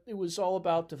that, but it was all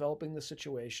about developing the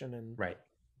situation. And right.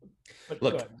 but go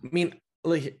Look, ahead. I mean,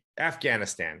 like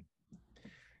Afghanistan,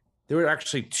 there were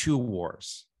actually two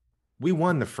wars. We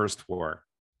won the first war.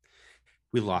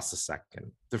 We lost the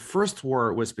second. The first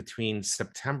war was between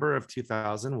September of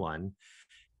 2001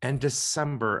 and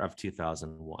December of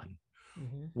 2001,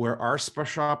 Hmm. where our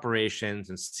special operations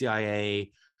and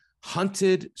CIA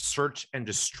hunted, searched, and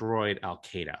destroyed Al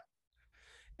Qaeda.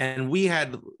 And we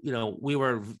had, we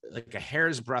were like a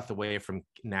hair's breadth away from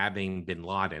nabbing bin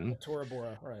Laden. Tora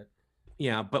Bora, right?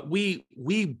 Yeah, but we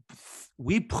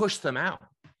pushed them out.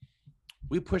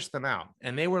 We pushed them out,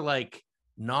 and they were like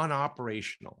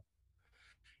non-operational.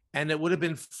 And it would have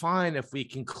been fine if we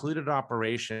concluded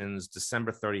operations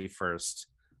December 31st,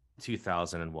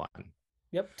 2001.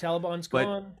 Yep, Taliban's But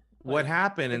gone. what Like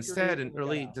happened victory, instead in and we got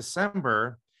early out.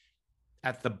 December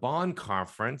at the Bonn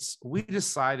conference, we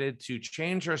decided to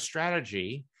change our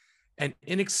strategy and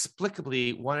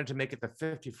inexplicably wanted to make it the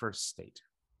 51st state,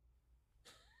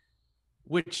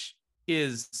 which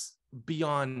is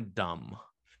beyond dumb.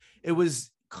 It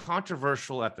was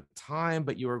controversial at the time,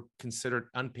 but you were considered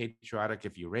unpatriotic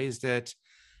if you raised it.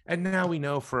 And now we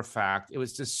know for a fact it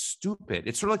was just stupid.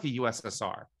 It's sort of like the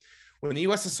USSR. When the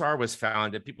USSR was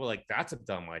founded, people were like, that's a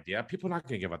dumb idea. People are not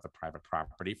going to give up the private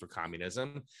property for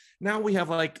communism. Now we have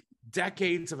like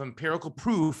decades of empirical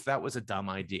proof that was a dumb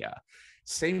idea.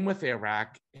 Same with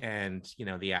Iraq and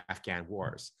the Afghan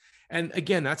wars. And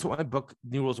again, that's what my book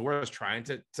New Rules of War is trying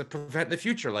to prevent in the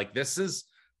future. Like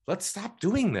let's stop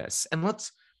doing this, and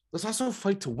let's also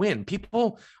fight to win.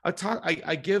 People,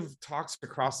 I give talks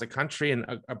across the country and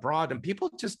abroad, and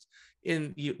people just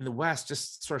in the West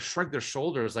just sort of shrug their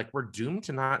shoulders, like we're doomed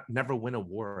to never win a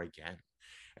war again,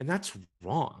 and that's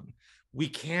wrong. We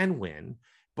can win,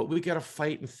 but we got to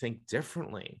fight and think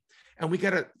differently. And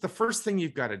the first thing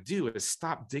you've got to do is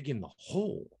stop digging the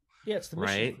hole, Yeah, it's the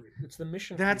mission right? creep. It's the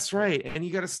mission creep. That's right. And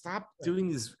you got to stop Right.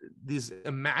 doing these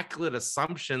immaculate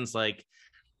assumptions like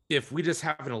if we just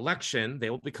have an election, they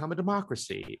will become a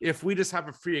democracy. If we just have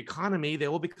a free economy, they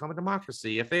will become a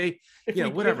democracy. If they, If we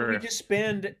whatever.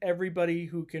 disband everybody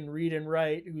who can read and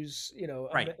write, who's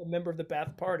Right. a member of the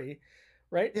Ba'ath Party,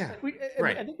 right? Yeah. I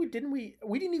Right. think we didn't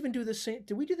even do the same.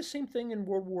 Did we do the same thing in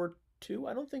World War II?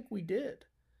 I don't think we did.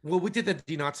 Well, we did the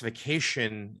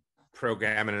denazification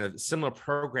program and a similar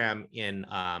program in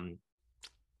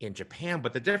Japan,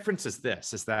 but the difference is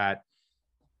this: is that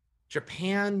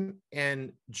Japan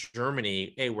and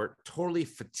Germany, were totally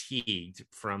fatigued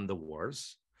from the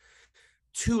wars.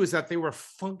 Two is that they were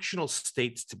functional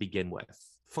states to begin with,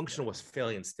 functional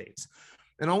Westphalian states.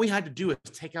 And all we had to do is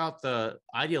take out the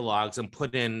ideologues and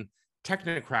put in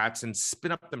technocrats and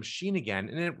spin up the machine again.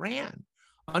 And it ran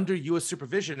under US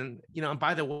supervision. And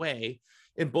by the way,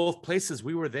 in both places,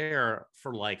 we were there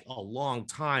for like a long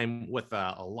time with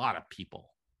a lot of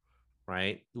people,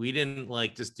 right? We didn't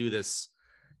like just do this,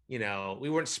 we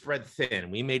weren't spread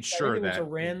thin. We made I think sure it was a that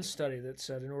RAND study that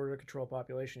said in order to control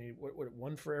population, you what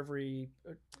one for every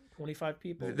 25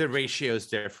 people. the ratios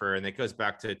differ, and it goes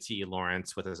back to T.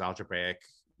 Lawrence with his algebraic,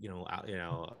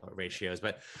 ratios.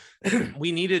 But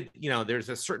we needed, there's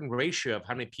a certain ratio of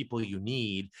how many people you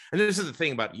need. And this is the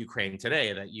thing about Ukraine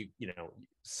today that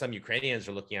some Ukrainians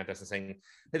are looking at this and saying,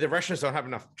 hey, the Russians don't have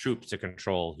enough troops to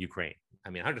control Ukraine. I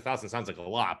mean, 100,000 sounds like a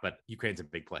lot, but Ukraine's a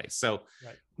big place. So,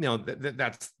 Right.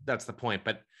 that's the point.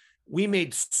 But we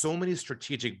made so many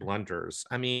strategic blunders.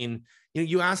 I mean,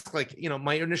 you ask like,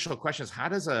 my initial question is, how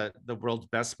does the world's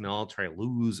best military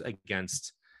lose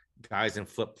against guys in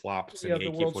flip flops You and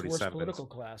have the world's worst AK-47s? political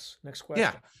class. Next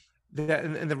Yeah,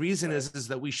 question. and the reason is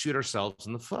that we shoot ourselves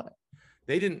in the foot.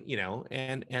 They didn't,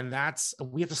 and that's,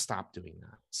 we have to stop doing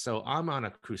that. So I'm on a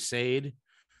crusade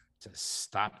to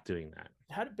stop doing that.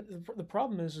 But the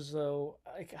problem is though,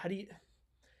 like, how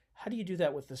do you do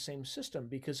that with the same system?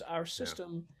 Because our Yeah.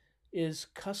 system is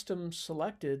custom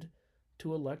selected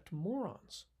to elect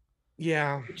morons.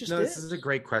 Yeah, It just no, this is a is.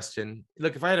 great question.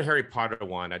 Look, if I had a Harry Potter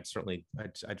wand, I'd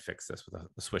fix this with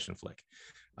a swish and flick.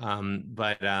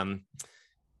 But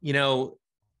you know,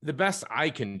 the best I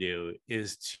can do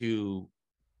is to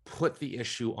put the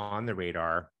issue on the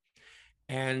radar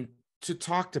and to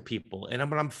talk to people. And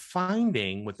what I'm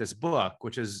finding with this book,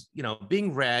 which is,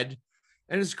 being read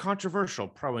and is controversial,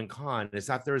 pro and con, is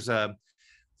that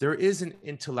there is an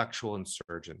intellectual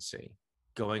insurgency.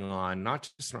 going on, not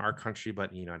just in our country, but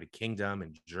in the United Kingdom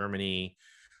and Germany,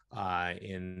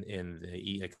 in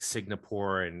the like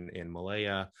Singapore and in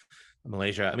Malaysia.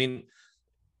 I mean,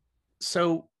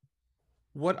 so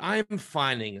what I'm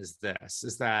finding is this: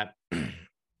 is that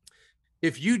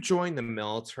if you join the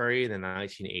military in the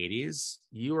 1980s,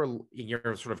 you are in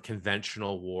your sort of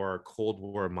conventional war, Cold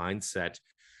War mindset.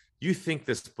 You think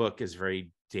this book is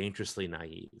very dangerously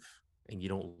naive, and you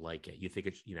don't like it. You think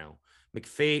it's,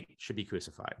 McFate should be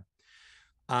crucified.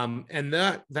 And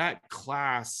that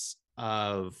class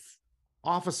of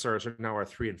officers are now our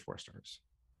 3 and 4 stars.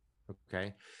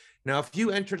 Okay. Now, if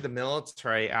you entered the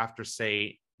military after,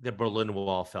 say, the Berlin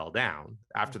Wall fell down,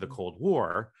 after the Cold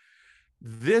War,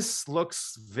 this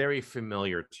looks very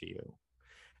familiar to you.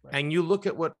 Right. And you look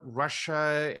at what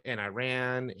Russia and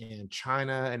Iran and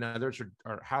China and others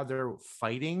are how they're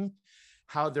fighting,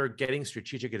 how they're getting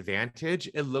strategic advantage.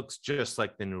 It looks just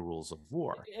like the new rules of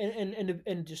war.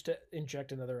 And just to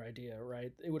inject another idea,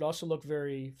 right? It would also look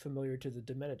very familiar to the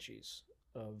Domenicis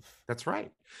of. That's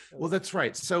right. Well, that's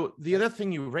right. So the other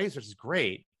thing you raised, which is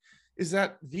great, is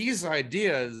that these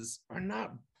ideas are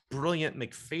not brilliant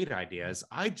McFate ideas.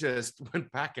 I just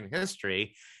went back in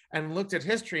history and looked at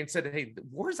history and said, hey, the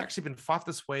war has actually been fought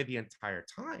this way the entire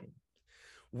time.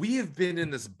 We have been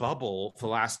in this bubble for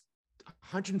the last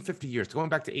 150 years, going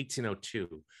back to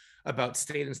 1802, about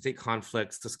state and state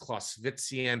conflicts, this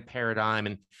Clausewitzian paradigm.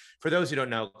 And for those who don't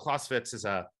know, Clausewitz is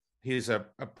he's a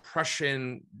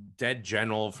Prussian dead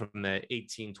general from the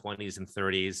 1820s and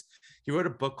 30s. He wrote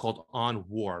a book called On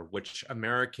War, which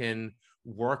American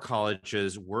war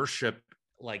colleges worship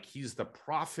like he's the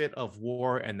prophet of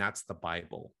war, and that's the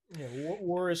Bible. Yeah,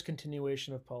 war is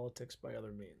continuation of politics by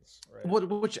other means, right?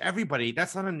 Which everybody,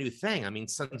 that's not a new thing. I mean,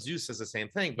 Sun Tzu says the same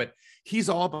thing, but he's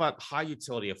all about high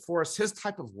utility of force. His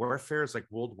type of warfare is like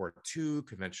World War II,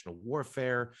 conventional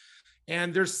warfare.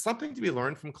 And there's something to be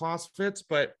learned from Clausewitz,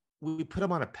 but we put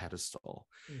him on a pedestal.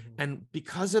 Mm-hmm. And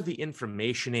because of the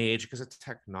information age, because of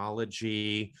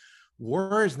technology,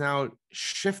 war is now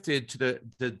shifted to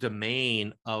the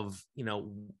domain of,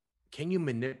 can you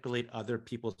manipulate other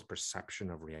people's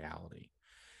perception of reality?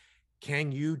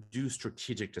 Can you do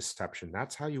strategic deception?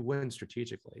 That's how you win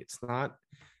strategically. It's not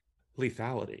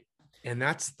lethality. And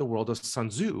that's the world of Sun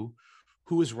Tzu,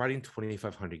 who was writing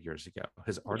 2,500 years ago,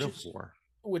 his Art of War.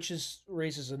 Which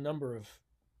raises a number of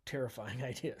terrifying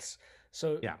ideas.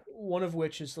 So yeah. One of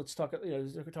which is, let's talk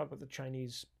about the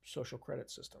Chinese social credit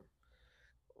system,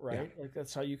 right? Yeah. Like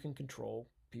that's how you can control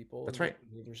people. That's right. The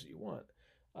behaviors that you want.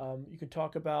 You can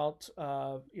talk about,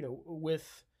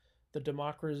 with the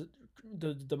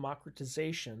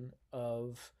democratization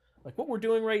of like what we're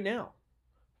doing right now,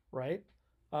 right?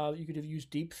 You could have used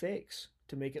deep fakes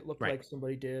to make it look right. like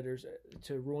somebody did, or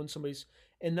to ruin somebody's.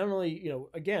 And not only,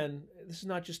 again, this is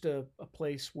not just a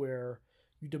place where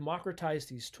you democratize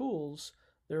these tools;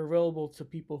 they're available to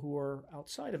people who are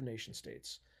outside of nation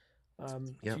states.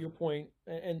 To your point,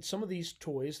 and some of these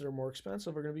toys that are more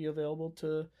expensive are going to be available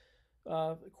to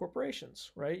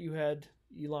corporations, right? You had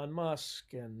Elon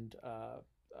Musk and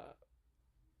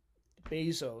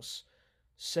Bezos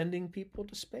sending people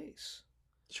to space.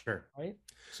 Sure. Right.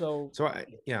 So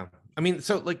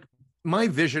like my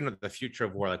vision of the future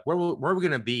of war, like where are we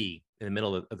going to be in the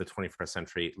middle of the 21st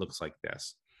century, looks like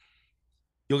this.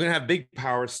 You're going to have big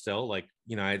powers still, like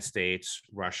United States,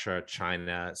 Russia,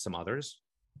 China, some others.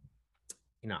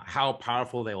 How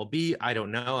powerful they will be, I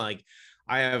don't know. Like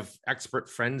I have expert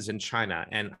friends in China,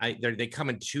 and they come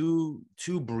in two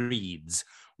breeds.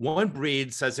 One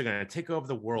breed says they're going to take over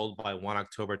the world by 1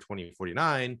 October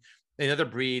 2049. Another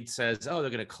breed says, oh, they're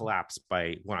going to collapse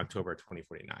by 1 October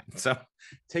 2049. So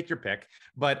take your pick.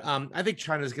 But I think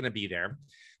China's going to be there.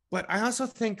 But I also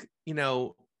think,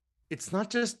 it's not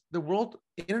just the world.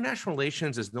 International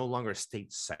relations is no longer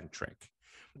state-centric.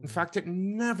 In fact, it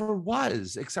never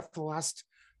was, except for the last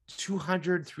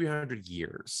 200, 300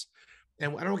 years.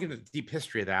 And I don't get into the deep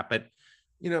history of that, but,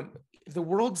 the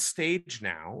world stage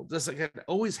now, just like it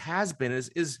always has been,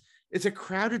 is it's a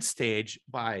crowded stage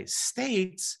by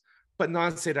states, but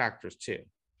non-state actors too.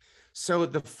 So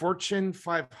the Fortune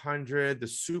 500, the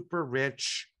super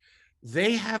rich,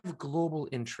 they have global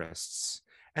interests,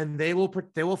 and they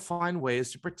will find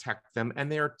ways to protect them.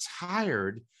 And they are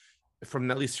tired,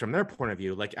 at least from their point of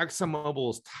view, like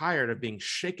ExxonMobil is tired of being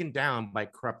shaken down by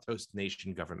corrupt host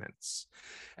nation governments.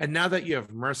 And now that you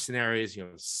have mercenaries, you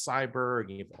have cyber,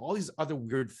 you have all these other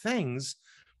weird things,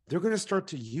 they're going to start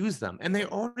to use them. And they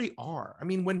already are. I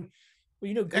mean, when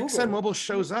Google, ExxonMobil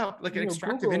shows up, like an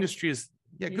extractive Google, industry is,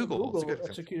 Google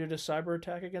executed a cyber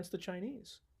attack against the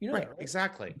Chinese. Right, that, right?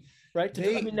 Exactly. Right.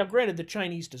 Now, granted, the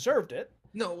Chinese deserved it.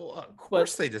 No, of But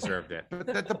course they deserved it.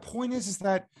 But the point is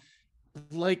that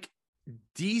like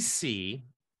DC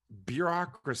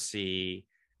bureaucracy,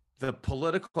 the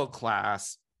political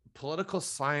class, political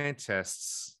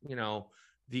scientists,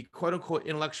 the quote unquote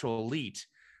intellectual elite,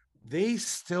 they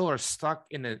still are stuck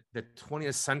in the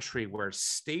 20th century where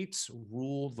states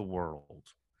rule the world.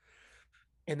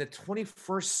 In the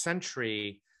 21st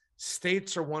century,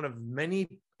 states are one of many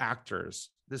actors.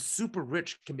 The super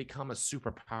rich can become a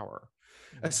superpower,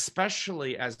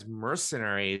 especially as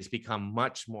mercenaries become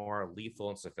much more lethal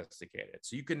and sophisticated.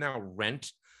 So you can now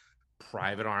rent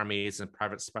private armies and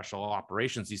private special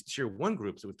operations, these tier one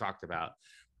groups that we've talked about.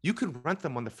 You can rent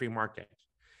them on the free market.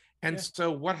 And yeah,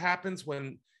 so what happens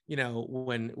when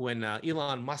when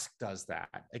Elon Musk does that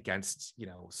against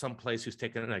some place who's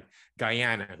taken, like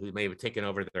Guyana, who may have taken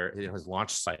over his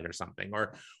launch site or something,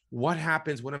 or what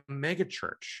happens when a mega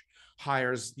church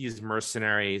hires these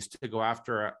mercenaries to go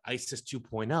after ISIS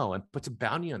 2.0 and puts a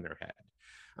bounty on their head?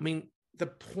 I mean, the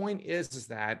point is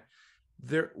that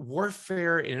their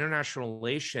warfare in international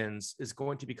relations is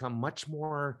going to become much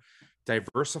more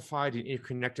diversified and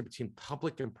interconnected between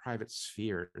public and private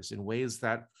spheres in ways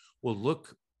that will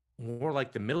look more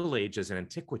like the Middle Ages and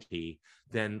antiquity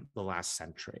than the last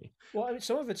century. well, I mean,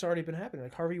 some of it's already been happening,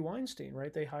 like Harvey Weinstein,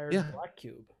 right? They hired Yeah, Black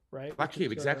Cube, right? Black Which is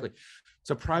Cube, exactly.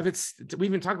 So privates, we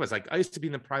even talk about it's like I used to be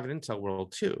in the private intel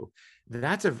world too.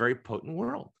 That's a very potent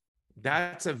world.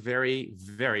 That's a very,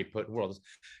 very potent world.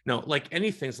 No, like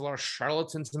anything, there's a lot of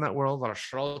charlatans in that world, a lot of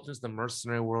charlatans in the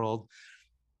mercenary world,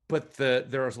 but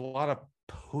there's a lot of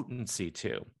potency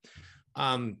too.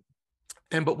 Um,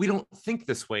 but we don't think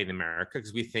this way in America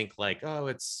because we think like, oh,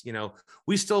 it's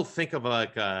we still think of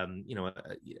like a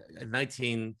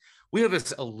 19 we have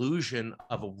this illusion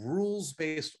of a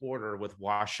rules-based order with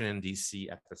Washington D.C.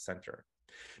 at the center.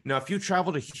 Now, if you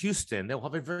travel to Houston, they'll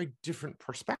have a very different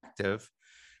perspective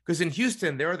because in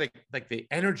Houston, they're like the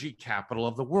energy capital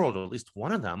of the world, or at least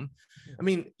one of them. I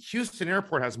mean, Houston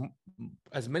Airport has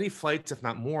as many flights, if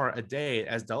not more, a day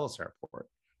as Dulles Airport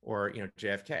or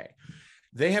JFK.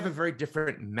 They have a very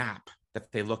different map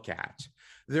that they look at.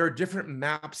 There are different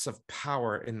maps of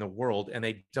power in the world, and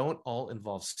they don't all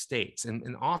involve states. And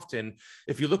often,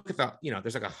 if you look at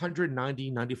there's like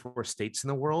 190, 94 states in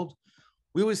the world.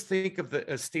 We always think of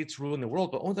the states ruling the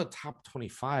world, but only the top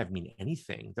 25 mean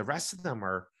anything. The rest of them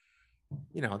are,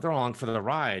 they're along for the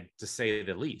ride, to say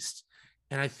the least.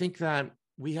 And I think that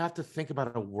we have to think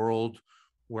about a world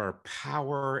where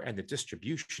power and the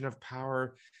distribution of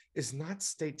power is not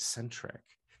state centric.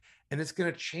 And it's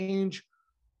going to change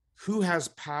who has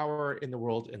power in the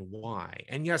world and why.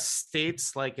 And yes,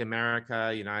 states like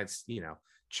America,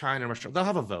 China, Russia, they'll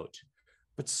have a vote,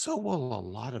 but so will a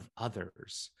lot of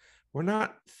others. We're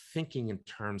not thinking in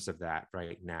terms of that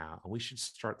right now. And we should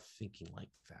start thinking like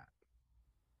that.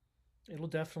 it'll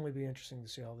definitely be interesting to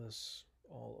see how this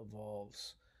all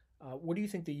evolves. What do you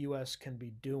think the U.S. can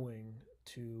be doing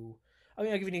to? I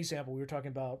mean, I'll give you an example. We were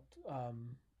talking about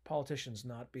politicians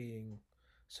not being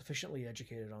sufficiently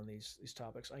educated on these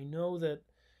topics. I know that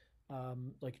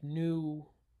like new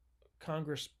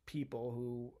Congress people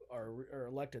who are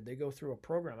elected, they go through a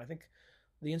program. I think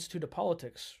the Institute of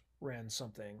Politics ran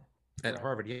something. At Correct.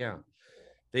 Harvard, yeah,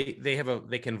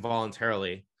 they can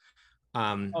voluntarily.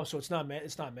 Oh, so it's not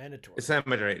It's mandatory. not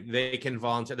mandatory. They can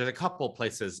volunteer. There's a couple of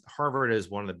places. Harvard is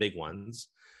one of the big ones,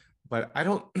 but I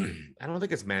don't I don't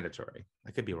think it's mandatory.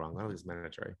 I could be wrong. I don't think it's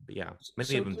mandatory, but yeah,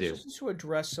 many of So them do. just to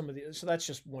address some of the, so that's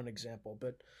just one example.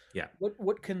 But Yeah.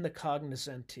 what can the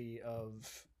cognoscenti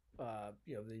of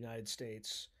the United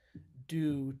States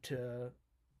do to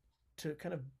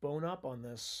kind of bone up on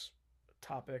this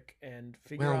topic and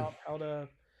figure Well, out how to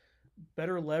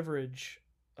better leverage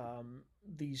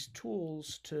these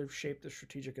tools to shape the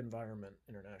strategic environment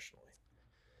internationally?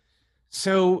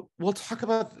 so we'll talk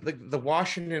about the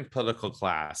Washington political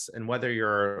class and whether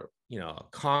you're,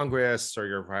 Congress or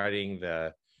you're riding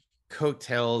the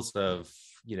coattails of,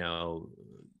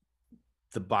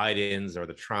 the Bidens or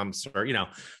the Trumps or,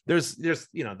 there's,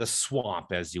 the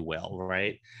swamp, as you will,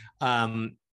 right?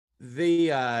 Um,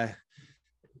 the uh,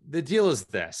 the deal is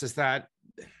this: is that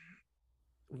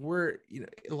we're,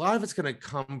 a lot of it's going to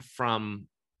come from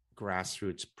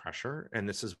grassroots pressure, and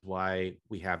this is why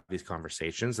we have these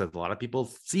conversations. That a lot of people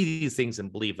see these things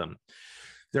and believe them.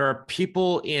 There are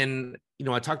people in,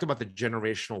 I talked about the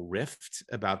generational rift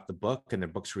about the book and the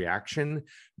book's reaction.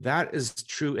 That is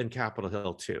true in Capitol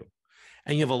Hill too.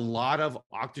 And you have a lot of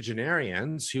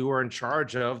octogenarians who are in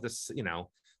charge of this,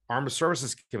 armed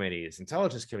services committees,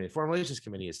 intelligence committees, foreign relations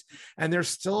committees, and they're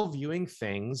still viewing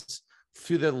things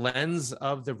through the lens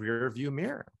of the rear view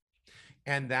mirror.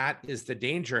 And that is the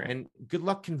danger. And good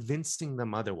luck convincing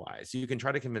them otherwise. You can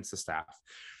try to convince the staff.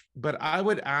 But I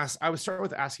would start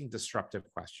with asking disruptive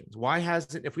questions. Why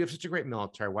hasn't, if we have such a great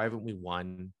military, why haven't we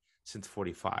won since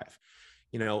 45?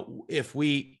 If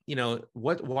we,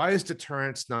 why is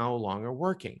deterrence no longer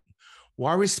working?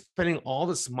 Why are we spending all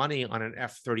this money on an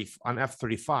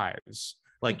F-35s?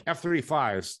 Like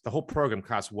F-35s, the whole program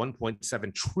costs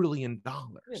 $1.7 trillion.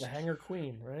 Yeah, the Hangar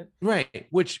Queen, right? Right,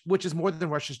 which is more than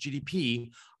Russia's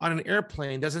GDP on an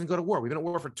airplane doesn't go to war. We've been at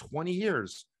war for 20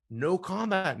 years, no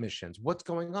combat missions. What's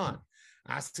going on?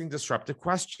 Asking disruptive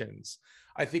questions.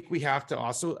 I think we have to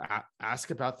also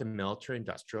ask about the military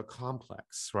industrial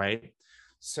complex, right?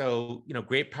 So,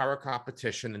 great power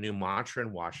competition, the new mantra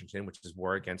in Washington, which is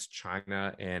war against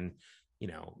China and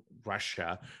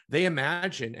Russia, they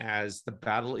imagine as the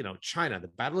battle, China, the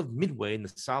Battle of Midway in the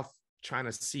South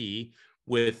China Sea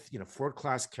with Ford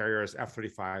class carriers,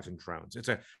 F-35s, and drones. It's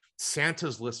a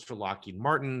Santa's list for Lockheed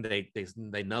Martin.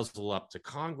 They nuzzle up to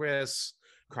Congress.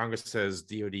 Congress says,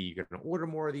 DoD, you're going to order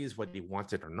more of these, whether you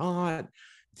want it or not.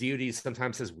 DoD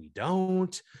sometimes says we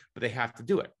don't, but they have to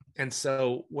do it. And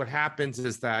so what happens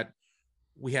is that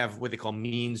we have what they call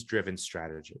means driven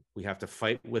strategy. We have to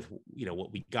fight with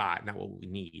what we got, not what we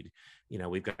need.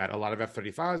 We've got a lot of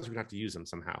F-35s, we're gonna have to use them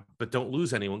somehow, but don't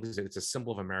lose anyone because it's a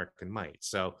symbol of American might.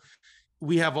 So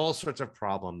we have all sorts of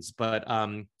problems, but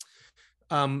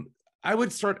I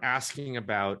would start asking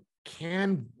about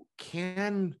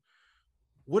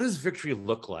what does victory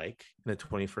look like in the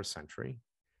 21st century?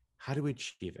 How do we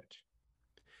achieve it?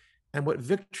 And what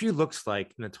victory looks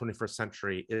like in the 21st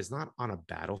century is not on a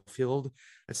battlefield.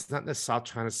 It's not in the South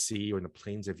China Sea or in the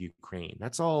plains of Ukraine.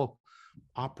 That's all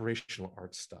operational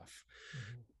art stuff,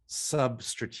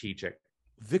 sub-strategic.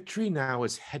 Victory now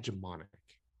is hegemonic,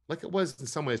 like it was in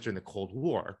some ways during the Cold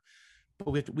War,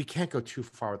 but we can't go too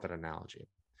far with that analogy.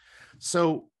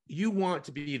 So you want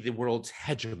to be the world's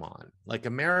hegemon, like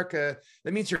America,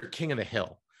 that means you're king of the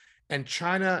hill. And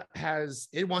China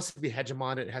wants to be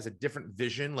hegemon. It has a different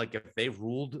vision. Like if they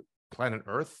ruled planet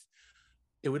Earth,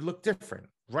 it would look different.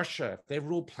 Russia, if they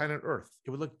ruled planet Earth,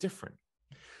 it would look different.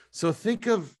 So think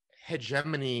of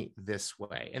hegemony this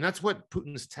way. And that's what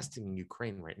Putin's testing in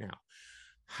Ukraine right now.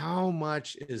 How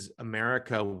much is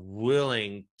America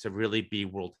willing to really be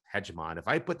world hegemon? If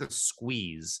I put the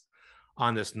squeeze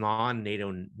on this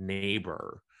non-NATO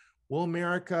neighbor, will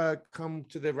America come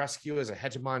to the rescue as a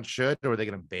hegemon should, or are they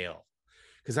going to bail?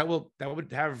 Because that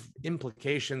would have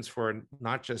implications for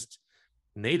not just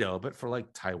NATO, but for like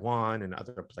Taiwan and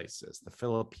other places, the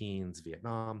Philippines,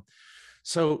 Vietnam.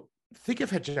 So think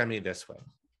of hegemony this way.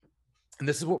 And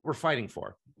this is what we're fighting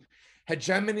for.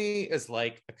 Hegemony is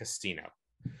like a casino.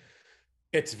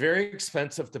 It's very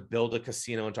expensive to build a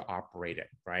casino and to operate it,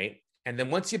 right? And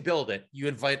then once you build it, you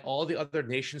invite all the other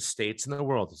nation states in the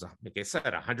world. There's, like I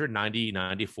said, 190,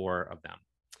 94 of them.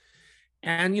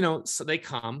 And, so they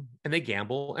come and they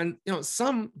gamble. And,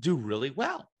 some do really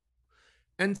well.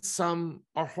 And some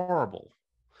are horrible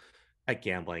at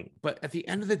gambling. But at the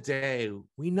end of the day,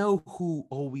 we know who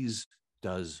always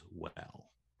does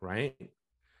well, right?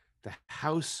 The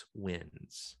house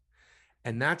wins.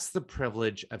 And that's the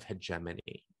privilege of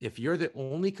hegemony. If you're the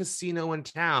only casino in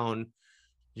town,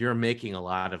 you're making a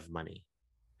lot of money.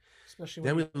 Especially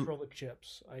when you control the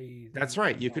chips. That's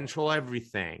right. You control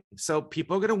everything. So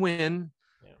people are going to win.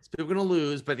 Yeah. People are going to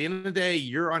lose. But at the end of the day,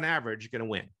 you're on average going to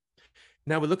win.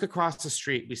 Now we look across the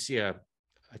street. We see a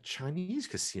Chinese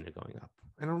casino going up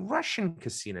and a Russian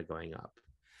casino going up.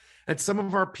 And some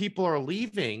of our people are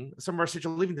leaving. Some of our states are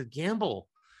leaving to gamble.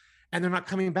 And they're not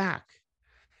coming back.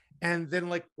 And then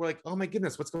we're like, oh my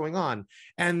goodness, what's going on?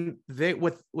 And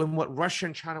when what Russia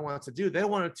and China wants to do, they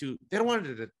don't want to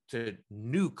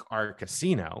nuke our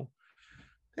casino.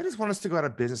 They just want us to go out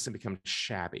of business and become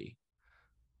shabby,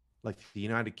 like the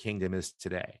United Kingdom is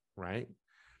today, right?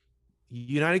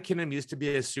 United Kingdom used to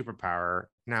be a superpower.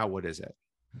 Now what is it?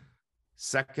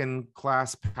 Second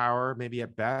class power, maybe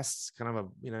at best, kind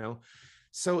of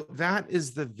So that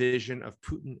is the vision of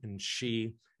Putin and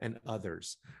Xi and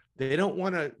others. They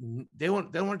want to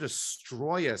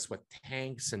destroy us with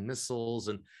tanks and missiles,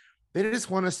 and they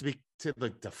just want us to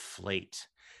deflate.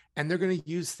 And they're going to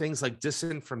use things like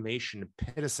disinformation to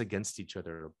pit us against each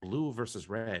other, blue versus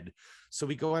red. So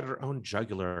we go at our own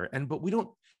jugular. But we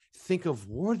don't think of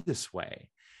war this way.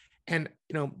 And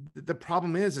the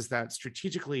problem is that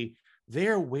strategically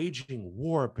they're waging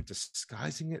war but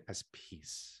disguising it as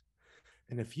peace.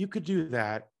 And if you could do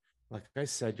that, like I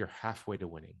said, you're halfway to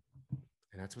winning.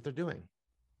 And that's what they're doing.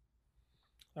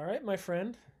 All right, my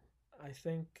friend. I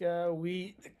think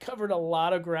we covered a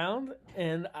lot of ground,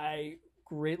 and I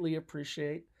greatly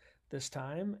appreciate this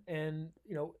time. And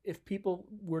if people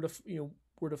were to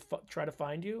try to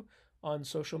find you on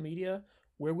social media,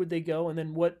 where would they go? And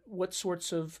then what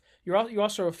sorts of you're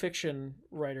also a fiction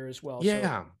writer as well. So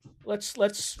Yeah. let's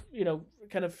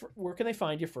kind of, where can they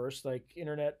find you first, like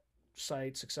internet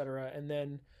sites, etc., and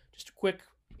then just a quick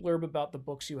blurb about the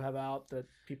books you have out that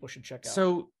people should check out.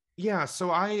 So yeah, so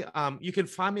I you can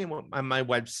find me on my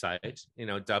website,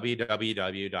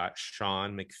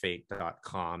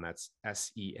 www.seanmcfate.com. That's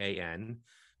SEAN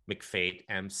McFate,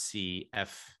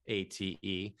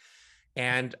 MCFATE.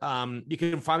 And you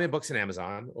can find my books on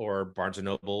Amazon or Barnes and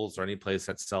Nobles or any place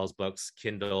that sells books,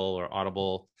 Kindle or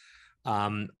Audible.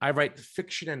 I write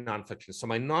fiction and nonfiction. So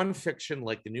my nonfiction,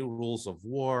 like The New Rules of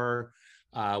War,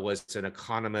 was an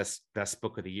Economist Best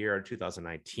Book of the Year in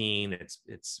 2019.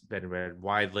 It's been read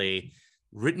widely,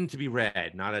 written to be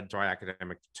read, not a dry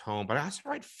academic tone. But I also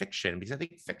write fiction because I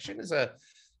think fiction is a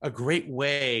great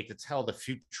way to tell the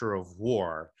future of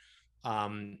war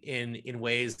in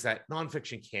ways that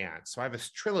nonfiction can't. So I have this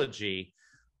trilogy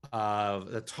of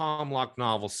the Tom Locke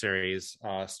novel series,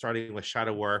 starting with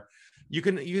Shadow War. You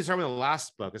can start with the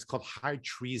last book. It's called High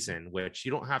Treason, which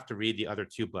you don't have to read the other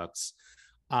two books.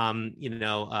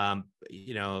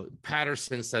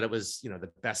 Patterson said it was, the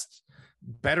best,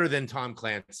 better than Tom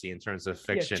Clancy in terms of Yeah,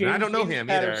 fiction. And I don't know James him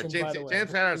either. Patterson, by James, the way.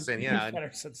 James Patterson, James yeah.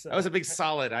 Patterson That said was a big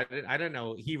solid. I don't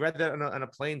know. He read that on a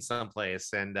plane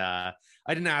someplace, and I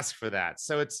didn't ask for that.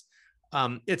 So it's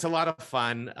a lot of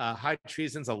fun. High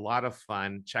Treason's a lot of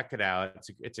fun. Check it out.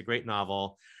 It's a great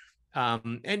novel.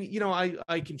 And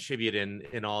I contribute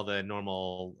in all the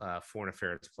normal foreign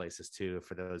affairs places too,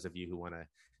 for those of you who want to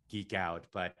geek out.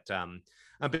 But I'm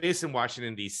based in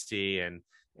Washington D.C. and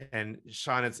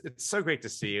Sean, it's so great to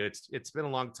see you. It's been a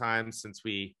long time since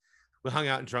we hung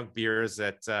out and drunk beers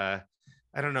at I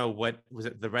don't know, what was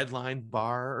it, the Red Line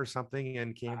Bar or something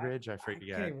in Cambridge? I I can't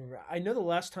forget. even remember. I know the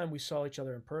last time we saw each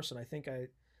other in person, I think I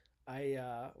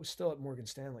was still at Morgan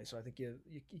Stanley, so I think you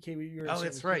came. You were in Oh, San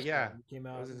that's right. Francisco. Yeah, And you came I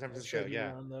out was in and San I Francisco. showed you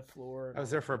Yeah, around the floor and I was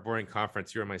all there that for a stuff. boring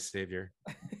conference. You were my savior.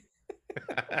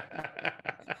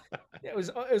 Yeah, it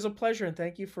was a pleasure, and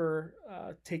thank you for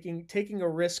taking a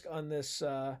risk on this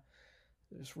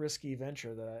risky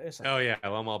venture. That it's not Oh that. yeah,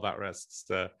 well, I'm all about risks.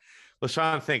 Well,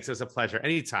 Sean, thanks. It was a pleasure.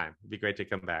 Anytime. It'd be great to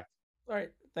come back. All right,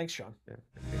 thanks, Sean. Yeah.